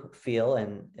do feel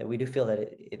that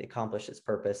it accomplished its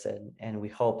purpose, and we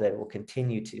hope that it will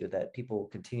continue that people will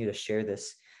continue to share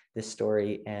this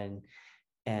story, and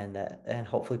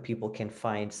hopefully people can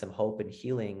find some hope and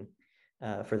healing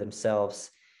for themselves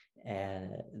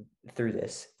and through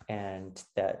this, and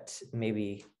that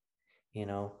maybe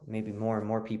more and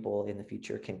more people in the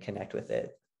future can connect with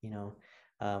it. We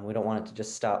don't want it to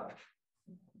just stop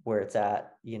where it's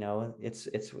at.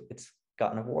 It's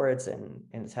gotten awards and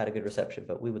it's had a good reception,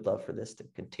 but we would love for this to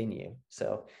continue.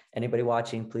 So anybody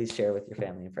watching, please share with your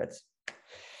family and friends.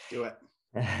 Do it.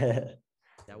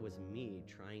 That was me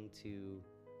trying to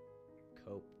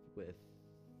cope with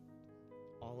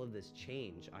all of this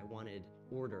change. I wanted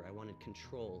order, I wanted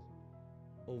control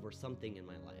over something in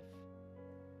my life.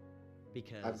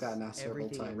 Because I've gotten asked several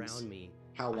times around me,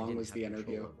 how long was the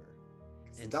interview?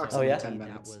 And the doc's so only 10 that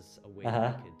minutes. was a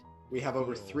way we have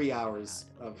over 3 hours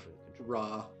of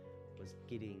raw,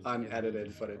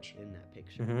 unedited footage in that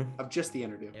picture of just the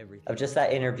interview. Of just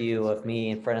that interview of me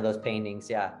in front of those paintings.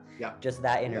 Yeah. Just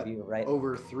that interview, right?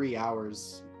 Over 3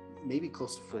 hours, maybe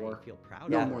close to 4. I feel proud.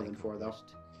 No more than 4 though.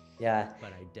 Yeah.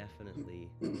 But I definitely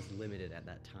was limited at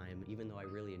that time, even though I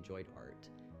really enjoyed art.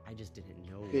 I just didn't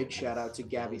know. Big shout out to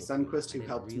Gabby Sundquist, who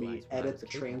helped me edit the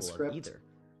transcript.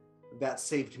 That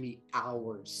saved me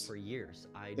hours. For years.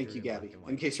 Thank you, Gabby,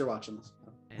 in case you're watching this.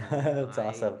 That's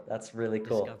awesome. That's really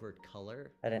cool. Discovered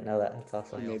color. I didn't know that. That's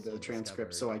awesome. I made the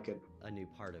transcript so I could a new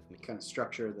part of me. kind of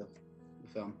structure the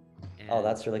film. Oh,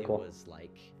 that's really cool. It was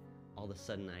like all of a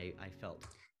sudden I felt.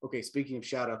 Okay, speaking of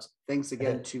shout outs, thanks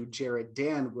again to Jared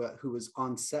Dan, who was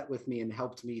on set with me and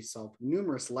helped me solve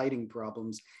numerous lighting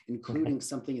problems, including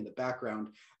something in the background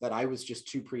that I was just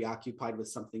too preoccupied with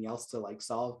something else to like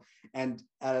solve. And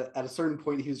at a certain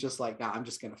point, he was just like, nah, I'm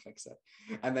just going to fix it.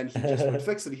 And then he just would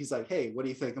fix it. He's like, hey, what do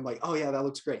you think? I'm like, oh yeah, that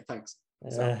looks great. Thanks.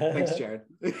 So thanks, Jared.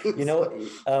 You know,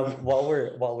 while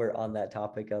we're on that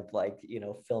topic of like, you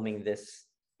know, filming this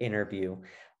interview,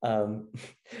 do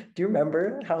you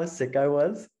remember how sick I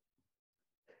was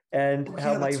and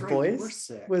how my voice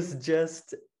was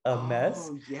just a mess?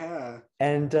 Oh yeah.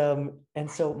 And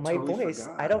so my Totally voice,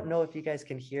 forgot. I don't know if you guys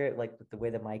can hear it like with the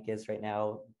way the mic is right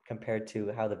now compared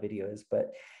to how the video is,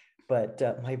 but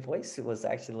my voice was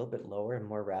actually a little bit lower and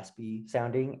more raspy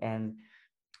sounding, and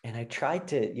I tried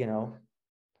to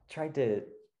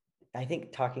I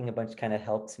think talking a bunch kind of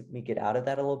helped me get out of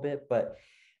that a little bit, but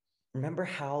remember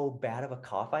how bad of a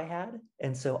cough I had?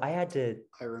 And so we had to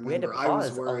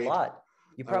pause a lot.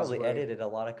 You probably edited a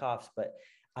lot of coughs, but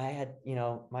I had, you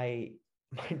know, my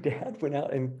dad went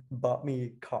out and bought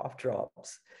me cough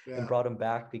drops and brought them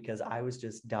back because I was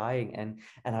just dying. And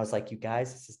I was like, you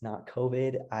guys, this is not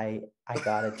COVID. I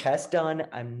got a test done.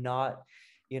 I'm not,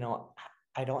 you know,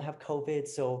 I don't have COVID.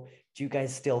 So do you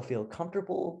guys still feel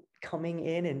comfortable coming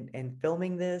in and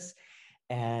filming this?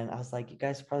 And I was like, you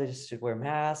guys probably just should wear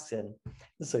masks. And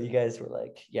so you guys were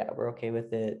like, yeah, we're okay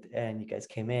with it. And you guys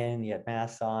came in, you had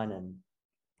masks on. And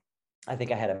I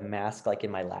think I had a mask like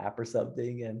in my lap or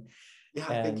something. And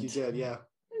I think you did. Yeah.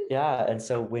 Yeah. And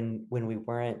so when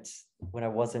I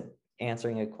wasn't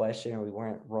answering a question or we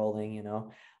weren't rolling, you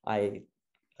know, I'd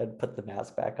put the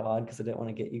mask back on because I didn't want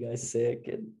to get you guys sick.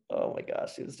 And oh my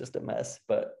gosh, it was just a mess.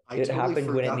 But it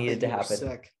happened when it needed to happen.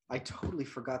 Sick. I totally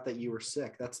forgot that you were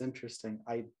sick. That's interesting.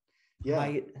 My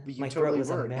throat was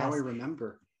a mess. Now I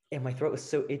remember. And my throat was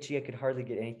so itchy I could hardly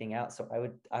get anything out. So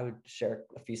I would share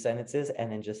a few sentences and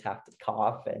then just have to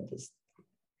cough and just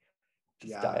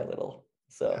die a little.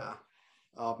 So yeah.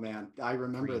 Oh man, I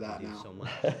remember that now. So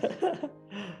much.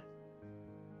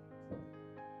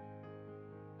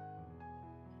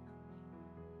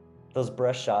 Those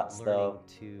brush shots, Learning though,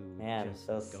 to man,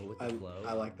 those go with the flow.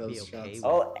 I like those shots.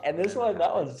 Oh, and this one,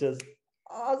 that one's just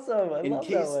awesome. I love that one. In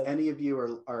case any of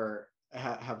you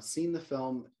have seen the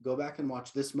film, go back and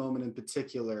watch this moment in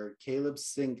particular. Caleb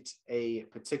synced a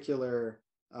particular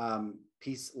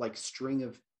piece, like string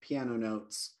of piano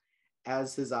notes,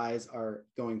 as his eyes are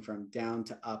going from down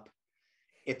to up.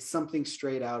 It's something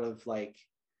straight out of like.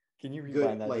 Can you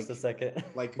rewind that just a second?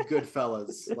 Like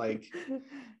Goodfellas, like. Oh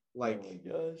my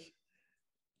gosh.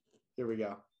 Here we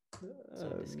go.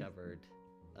 So I discovered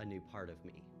a new part of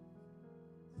me.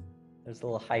 There's a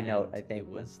little high note, I think. It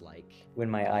was like when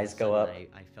my eyes go up.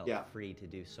 I felt free to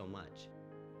do so much.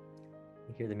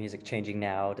 You hear the music changing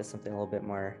now to something a little bit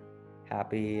more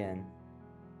happy and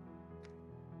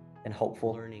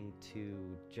hopeful. Learning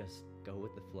to just go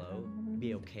with the flow,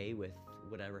 be okay with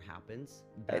whatever happens.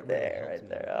 Right there.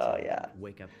 Oh yeah.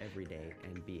 Wake up every day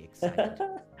and be excited.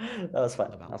 That was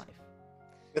fun. About life.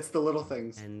 It's the little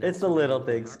things. It's the little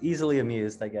things. Easily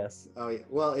amused, I guess. Oh yeah.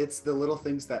 Well, it's the little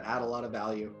things that add a lot of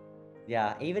value.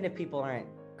 Yeah. Even if people aren't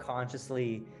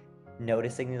consciously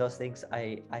noticing those things,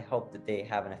 I hope that they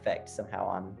have an effect somehow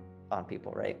on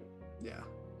people, right? Yeah.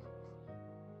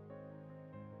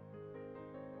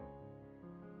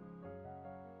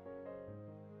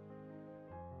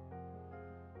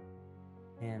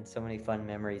 And so many fun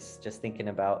memories just thinking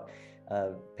about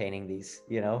painting these,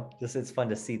 you know, just it's fun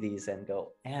to see these and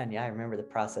go, man, yeah, I remember the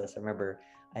process. I remember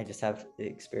I just have the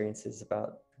experiences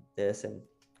about this and,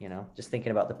 you know, just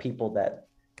thinking about the people that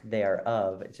they are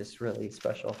of. It's just really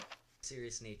special.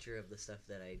 Serious nature of the stuff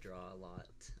that I draw a lot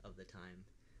of the time.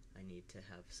 I need to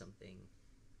have something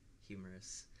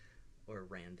humorous or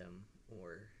random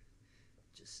or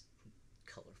just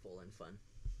colorful and fun.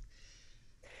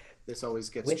 This always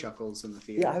gets chuckles in the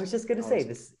theater. Yeah, I was just gonna say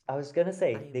this. I was gonna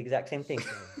say the exact same thing.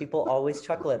 People always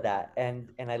chuckle at that, and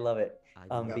I love it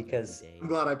because I'm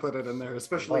glad I put it in there,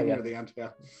 especially near the end. Yeah.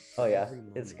 Oh yeah,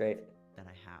 it's great. That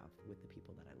I have with the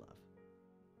people that I love.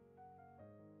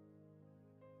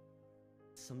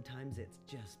 Sometimes it's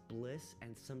just bliss,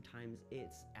 and sometimes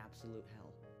it's absolute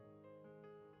hell.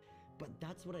 But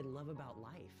that's what I love about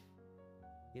life.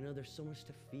 You know, there's so much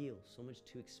to feel, so much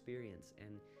to experience,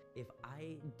 and if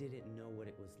I didn't know what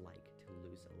it was like to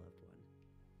lose a loved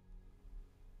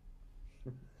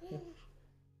one,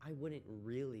 I wouldn't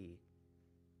really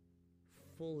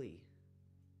fully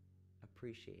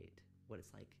appreciate what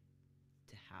it's like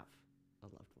to have a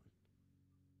loved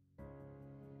one.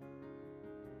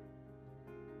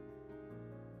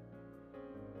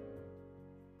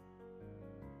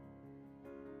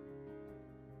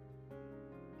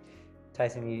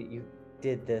 Tyson, you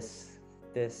did this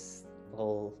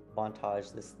whole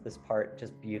montage, this part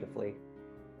just beautifully.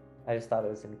 I just thought it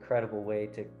was an incredible way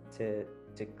to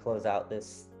close out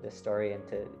this story and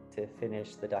to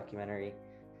finish the documentary.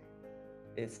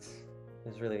 It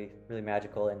was really, really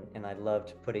magical, and I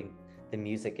loved putting the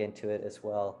music into it as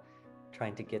well,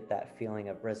 trying to get that feeling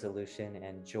of resolution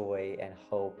and joy and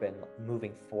hope and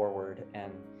moving forward.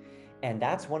 And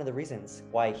that's one of the reasons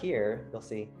why here, you'll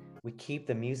see, we keep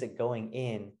the music going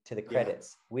in to the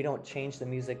credits. Yeah. We don't change the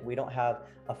music. We don't have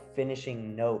a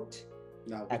finishing note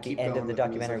at the end of the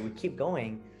documentary. We keep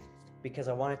going because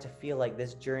I want it to feel like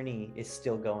this journey is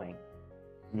still going.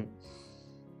 Mm.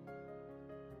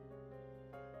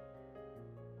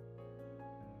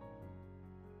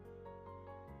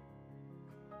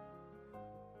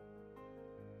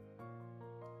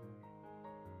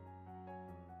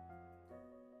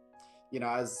 You know,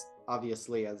 as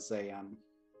obviously as a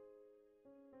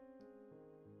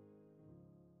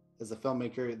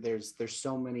filmmaker, there's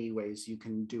so many ways you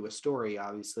can do a story.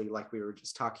 Obviously, like we were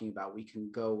just talking about, we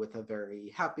can go with a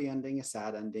very happy ending, a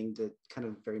sad ending. To kind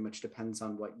of very much depends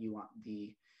on what you want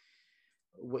the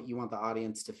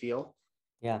audience to feel.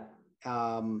 Yeah.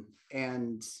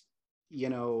 And you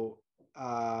know,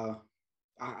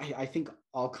 I think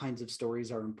all kinds of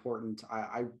stories are important.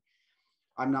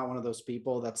 I'm not one of those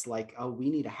people that's like, oh, we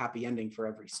need a happy ending for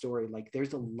every story. Like,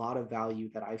 there's a lot of value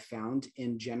that I've found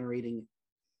in generating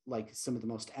like some of the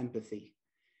most empathy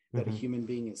that a human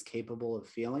being is capable of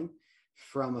feeling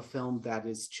from a film that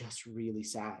is just really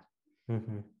sad.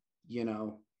 You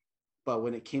know, but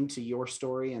when it came to your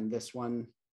story and this one,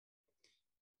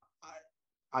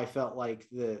 I felt like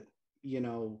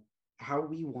how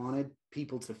we wanted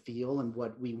people to feel and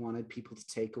what we wanted people to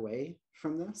take away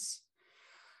from this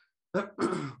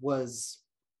was,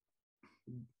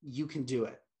 you can do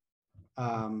it.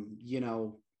 You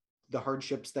know, the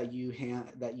hardships that you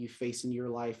face in your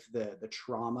life, the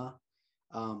trauma,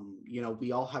 you know,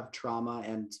 we all have trauma,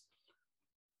 and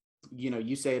you know,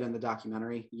 you say it in the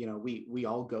documentary, you know, we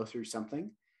all go through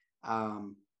something,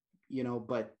 you know,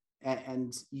 but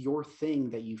and your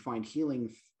thing that you find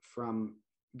healing from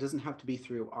doesn't have to be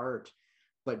through art,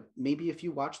 but maybe if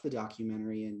you watch the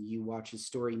documentary and you watch his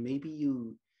story, maybe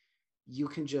you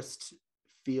can just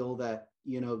feel that,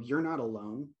 you know, you're not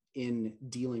alone in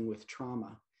dealing with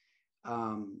trauma.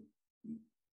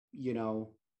 You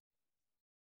know,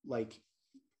 like,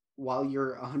 while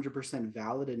you're 100%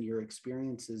 valid in your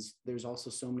experiences, there's also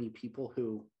so many people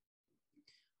who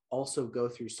also go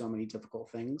through so many difficult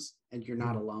things, and you're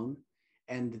not alone.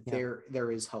 And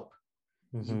there is hope.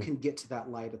 You can get to that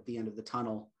light at the end of the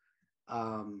tunnel.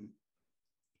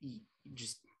 You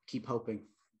just keep hoping,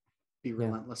 be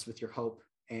relentless with your hope,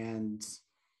 and,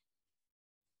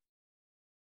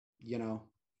 you know,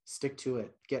 stick to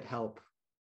it, get help.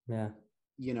 Yeah.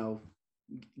 You know,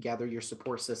 gather your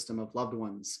support system of loved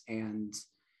ones, and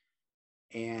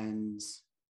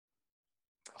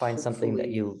find something that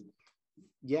you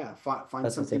find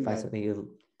something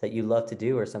that you love to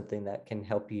do, or something that can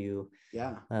help you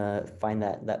find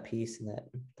that peace and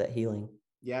that healing.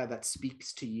 Yeah, that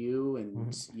speaks to you,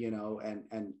 and you know,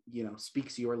 and you know,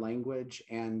 speaks your language,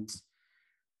 and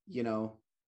you know,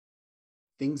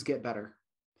 things get better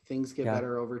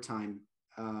better over time.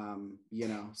 You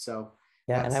know, so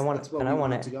that's what we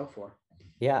want to go for.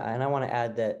 Yeah, and I want to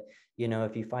add that, you know,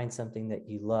 if you find something that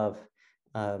you love,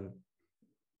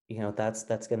 you know,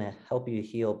 that's going to help you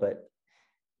heal. But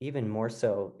even more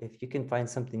so, if you can find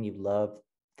something you love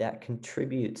that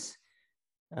contributes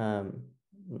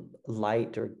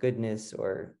light or goodness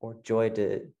or joy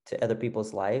to other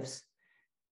people's lives,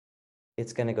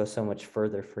 it's going to go so much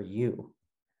further for you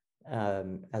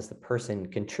as the person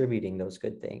contributing those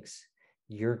good things.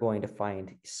 You're going to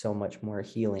find so much more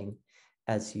healing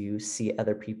as you see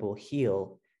other people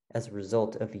heal as a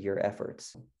result of your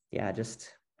efforts. Yeah,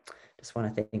 just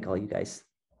want to thank all you guys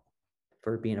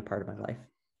for being a part of my life.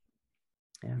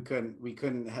 Yeah, we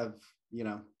couldn't have, you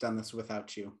know, done this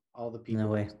without you. All the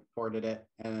people who supported it,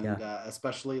 and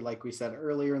especially, like we said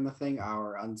earlier in the thing,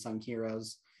 our unsung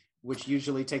heroes, which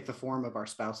usually take the form of our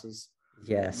spouses.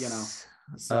 Yes, you know,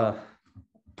 so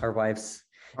our wives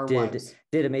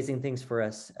did amazing things for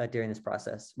us during this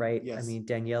process, right? Yes. I mean,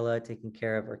 Daniela taking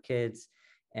care of our kids,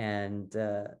 and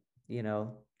you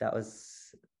know, that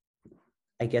was,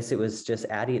 I guess it was just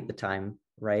Addie at the time,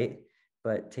 right?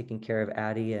 But taking care of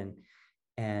Addie and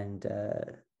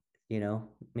you know,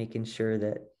 making sure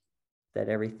that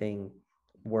everything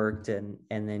worked, and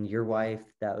then your wife,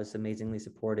 that was amazingly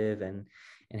supportive and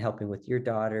helping with your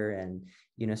daughter, and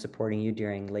you know, supporting you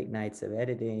during late nights of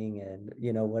editing, and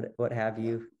you know, what have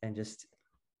you, and just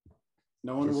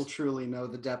No one will truly know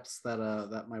the depths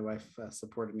that my wife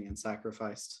supported me and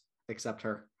sacrificed, except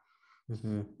her.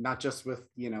 Mm-hmm. Not just with,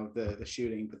 the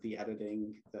shooting, but the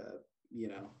editing,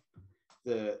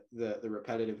 the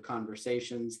repetitive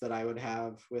conversations that I would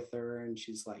have with her. And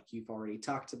she's like, you've already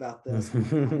talked about this. I'm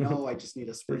like, I know, I just need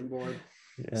a springboard.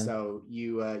 Yeah. So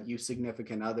you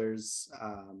significant others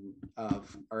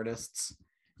of artists,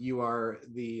 you are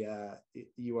the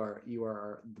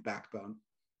backbone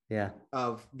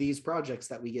of these projects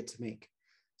that we get to make.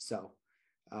 So,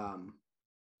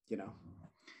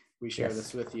 we share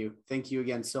this with you. Thank you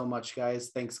again so much, guys.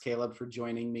 Thanks, Caleb, for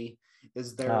joining me.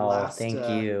 Is there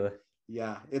thank you.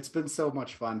 Yeah, it's been so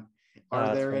much fun.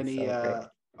 Are there any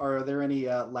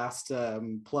last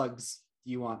plugs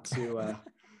you want to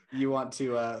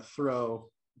throw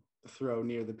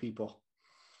near the people?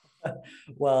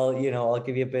 Well, I'll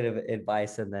give you a bit of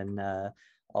advice, and then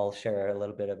I'll share a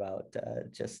little bit about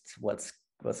just what's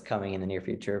coming in the near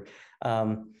future.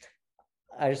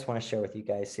 I just want to share with you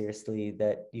guys seriously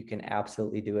that you can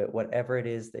absolutely do it. Whatever it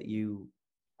is that you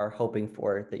are hoping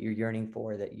for, that you're yearning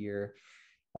for, that you're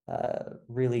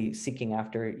really seeking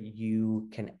after, you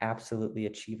can absolutely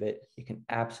achieve it. You can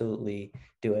absolutely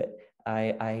do it.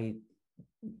 I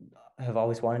have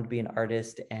always wanted to be an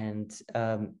artist, and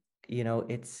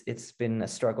it's been a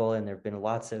struggle, and there have been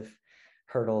lots of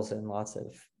hurdles and lots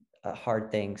of hard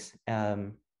things.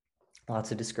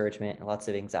 Lots of discouragement and lots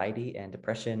of anxiety and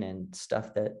depression and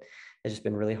stuff that has just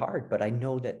been really hard. But I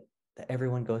know that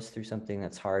everyone goes through something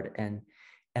that's hard. And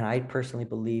I personally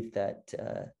believe that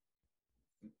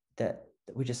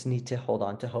we just need to hold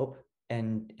on to hope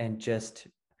and just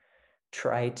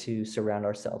try to surround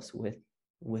ourselves with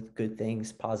good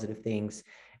things, positive things,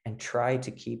 and try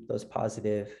to keep those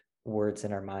positive words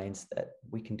in our minds that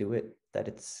we can do it, that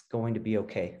it's going to be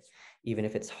okay. Even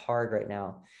if it's hard right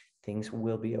now, things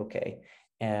will be okay,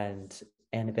 and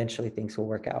eventually things will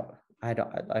work out. I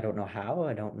don't know how,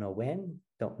 I don't know when,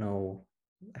 don't know,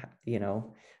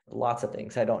 lots of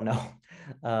things I don't know,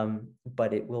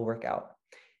 but it will work out,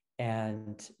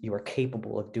 and you are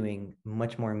capable of doing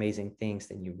much more amazing things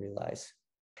than you realize.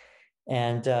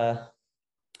 And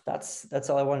that's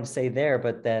all I wanted to say there.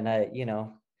 But then if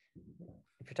you're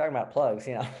talking about plugs,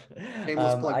 I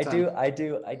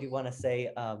do want to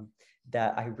say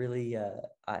that I really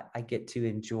I get to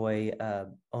enjoy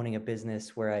owning a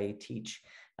business where I teach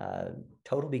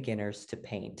total beginners to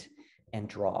paint and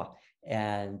draw.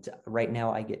 And right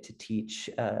now I get to teach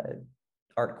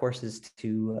art courses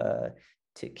to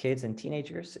kids and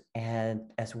teenagers, and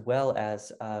as well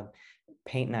as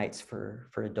paint nights for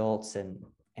adults. And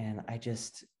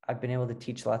I've been able to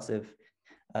teach lots of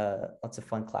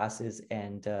fun classes,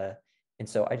 and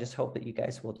so I just hope that you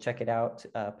guys will check it out.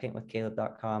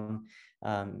 Paintwithcaleb.com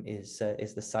is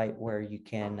the site where you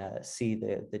can see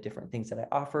the different things that I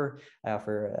offer. I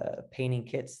offer painting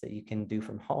kits that you can do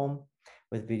from home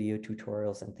with video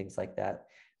tutorials and things like that.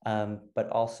 But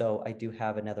also I do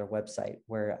have another website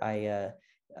where I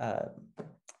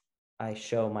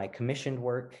show my commissioned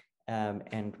work,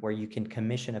 and where you can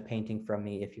commission a painting from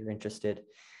me if you're interested.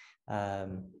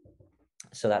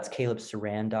 So that's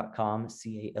calebceran.com,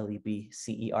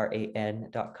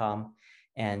 CALEBCERAN.com.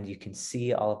 And you can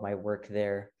see all of my work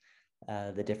there,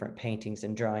 the different paintings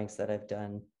and drawings that I've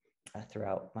done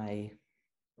throughout my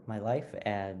life.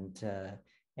 And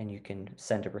you can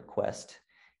send a request,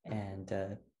 and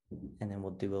then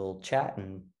we'll do a little chat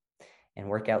and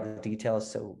work out the details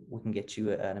so we can get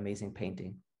you an amazing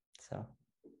painting. So.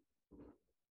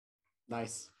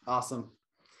 Nice. Awesome.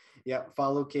 Yeah,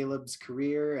 follow Caleb's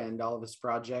career and all of his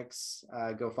projects.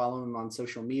 Go follow him on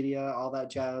social media, all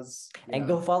that jazz.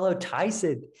 Go follow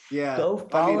Tyson. Yeah, go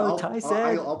follow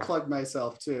Tyson. I'll plug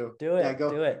myself too. Do it.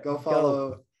 Do it. Go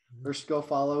follow. First, go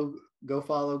follow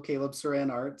Caleb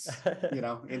Ceran Arts.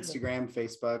 Instagram,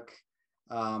 Facebook,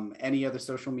 any other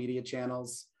social media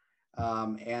channels.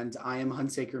 And I am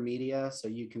Hunsaker Media, so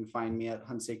you can find me at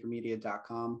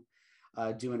hunsakermedia.com.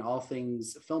 Doing all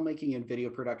things filmmaking and video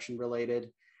production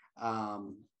related.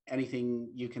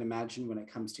 Anything you can imagine when it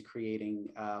comes to creating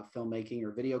filmmaking or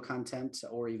video content,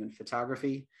 or even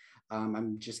photography.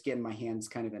 I'm just getting my hands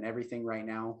kind of in everything right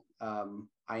now.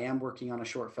 I am working on a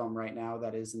short film right now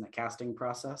that is in the casting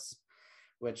process,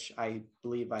 which I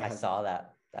believe I saw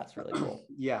that. That's really cool.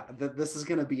 Yeah, this is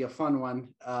going to be a fun one,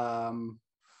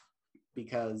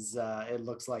 because it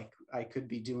looks like I could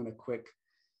be doing a quick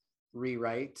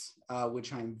rewrite,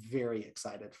 which I'm very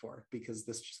excited for, because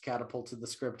this just catapulted the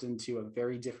script into a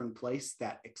very different place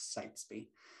that excites me.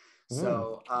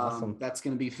 So awesome. That's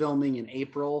going to be filming in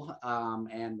April,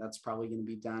 and that's probably going to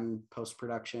be done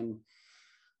post-production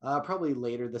probably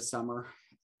later this summer.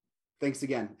 thanks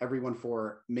again, everyone,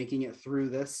 for making it through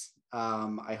this.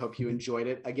 I hope you enjoyed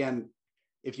it. Again,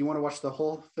 if you want to watch the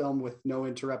whole film with no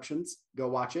interruptions, go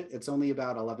watch it. It's only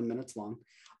about 11 minutes long.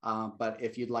 But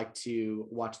if you'd like to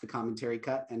watch the commentary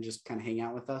cut and just kind of hang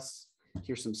out with us,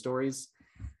 hear some stories,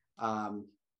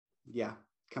 yeah,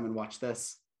 come and watch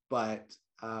this. But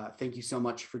thank you so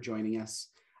much for joining us.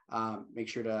 Make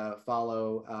sure to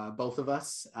follow both of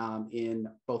us in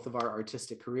both of our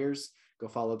artistic careers. Go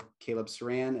follow Caleb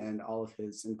Ceran and all of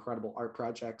his incredible art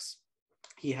projects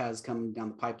he has coming down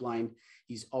the pipeline.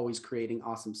 He's always creating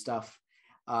awesome stuff.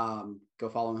 Go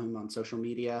follow him on social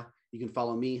media. You can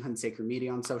follow me, Hunsaker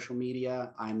Media, on social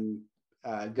media. I'm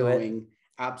going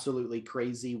absolutely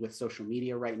crazy with social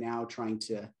media right now, trying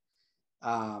to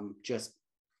just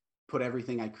put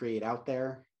everything I create out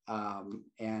there.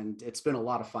 And it's been a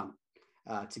lot of fun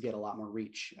to get a lot more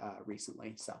reach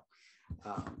recently. So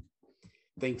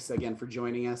thanks again for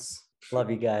joining us. Love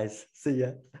you guys. See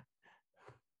ya.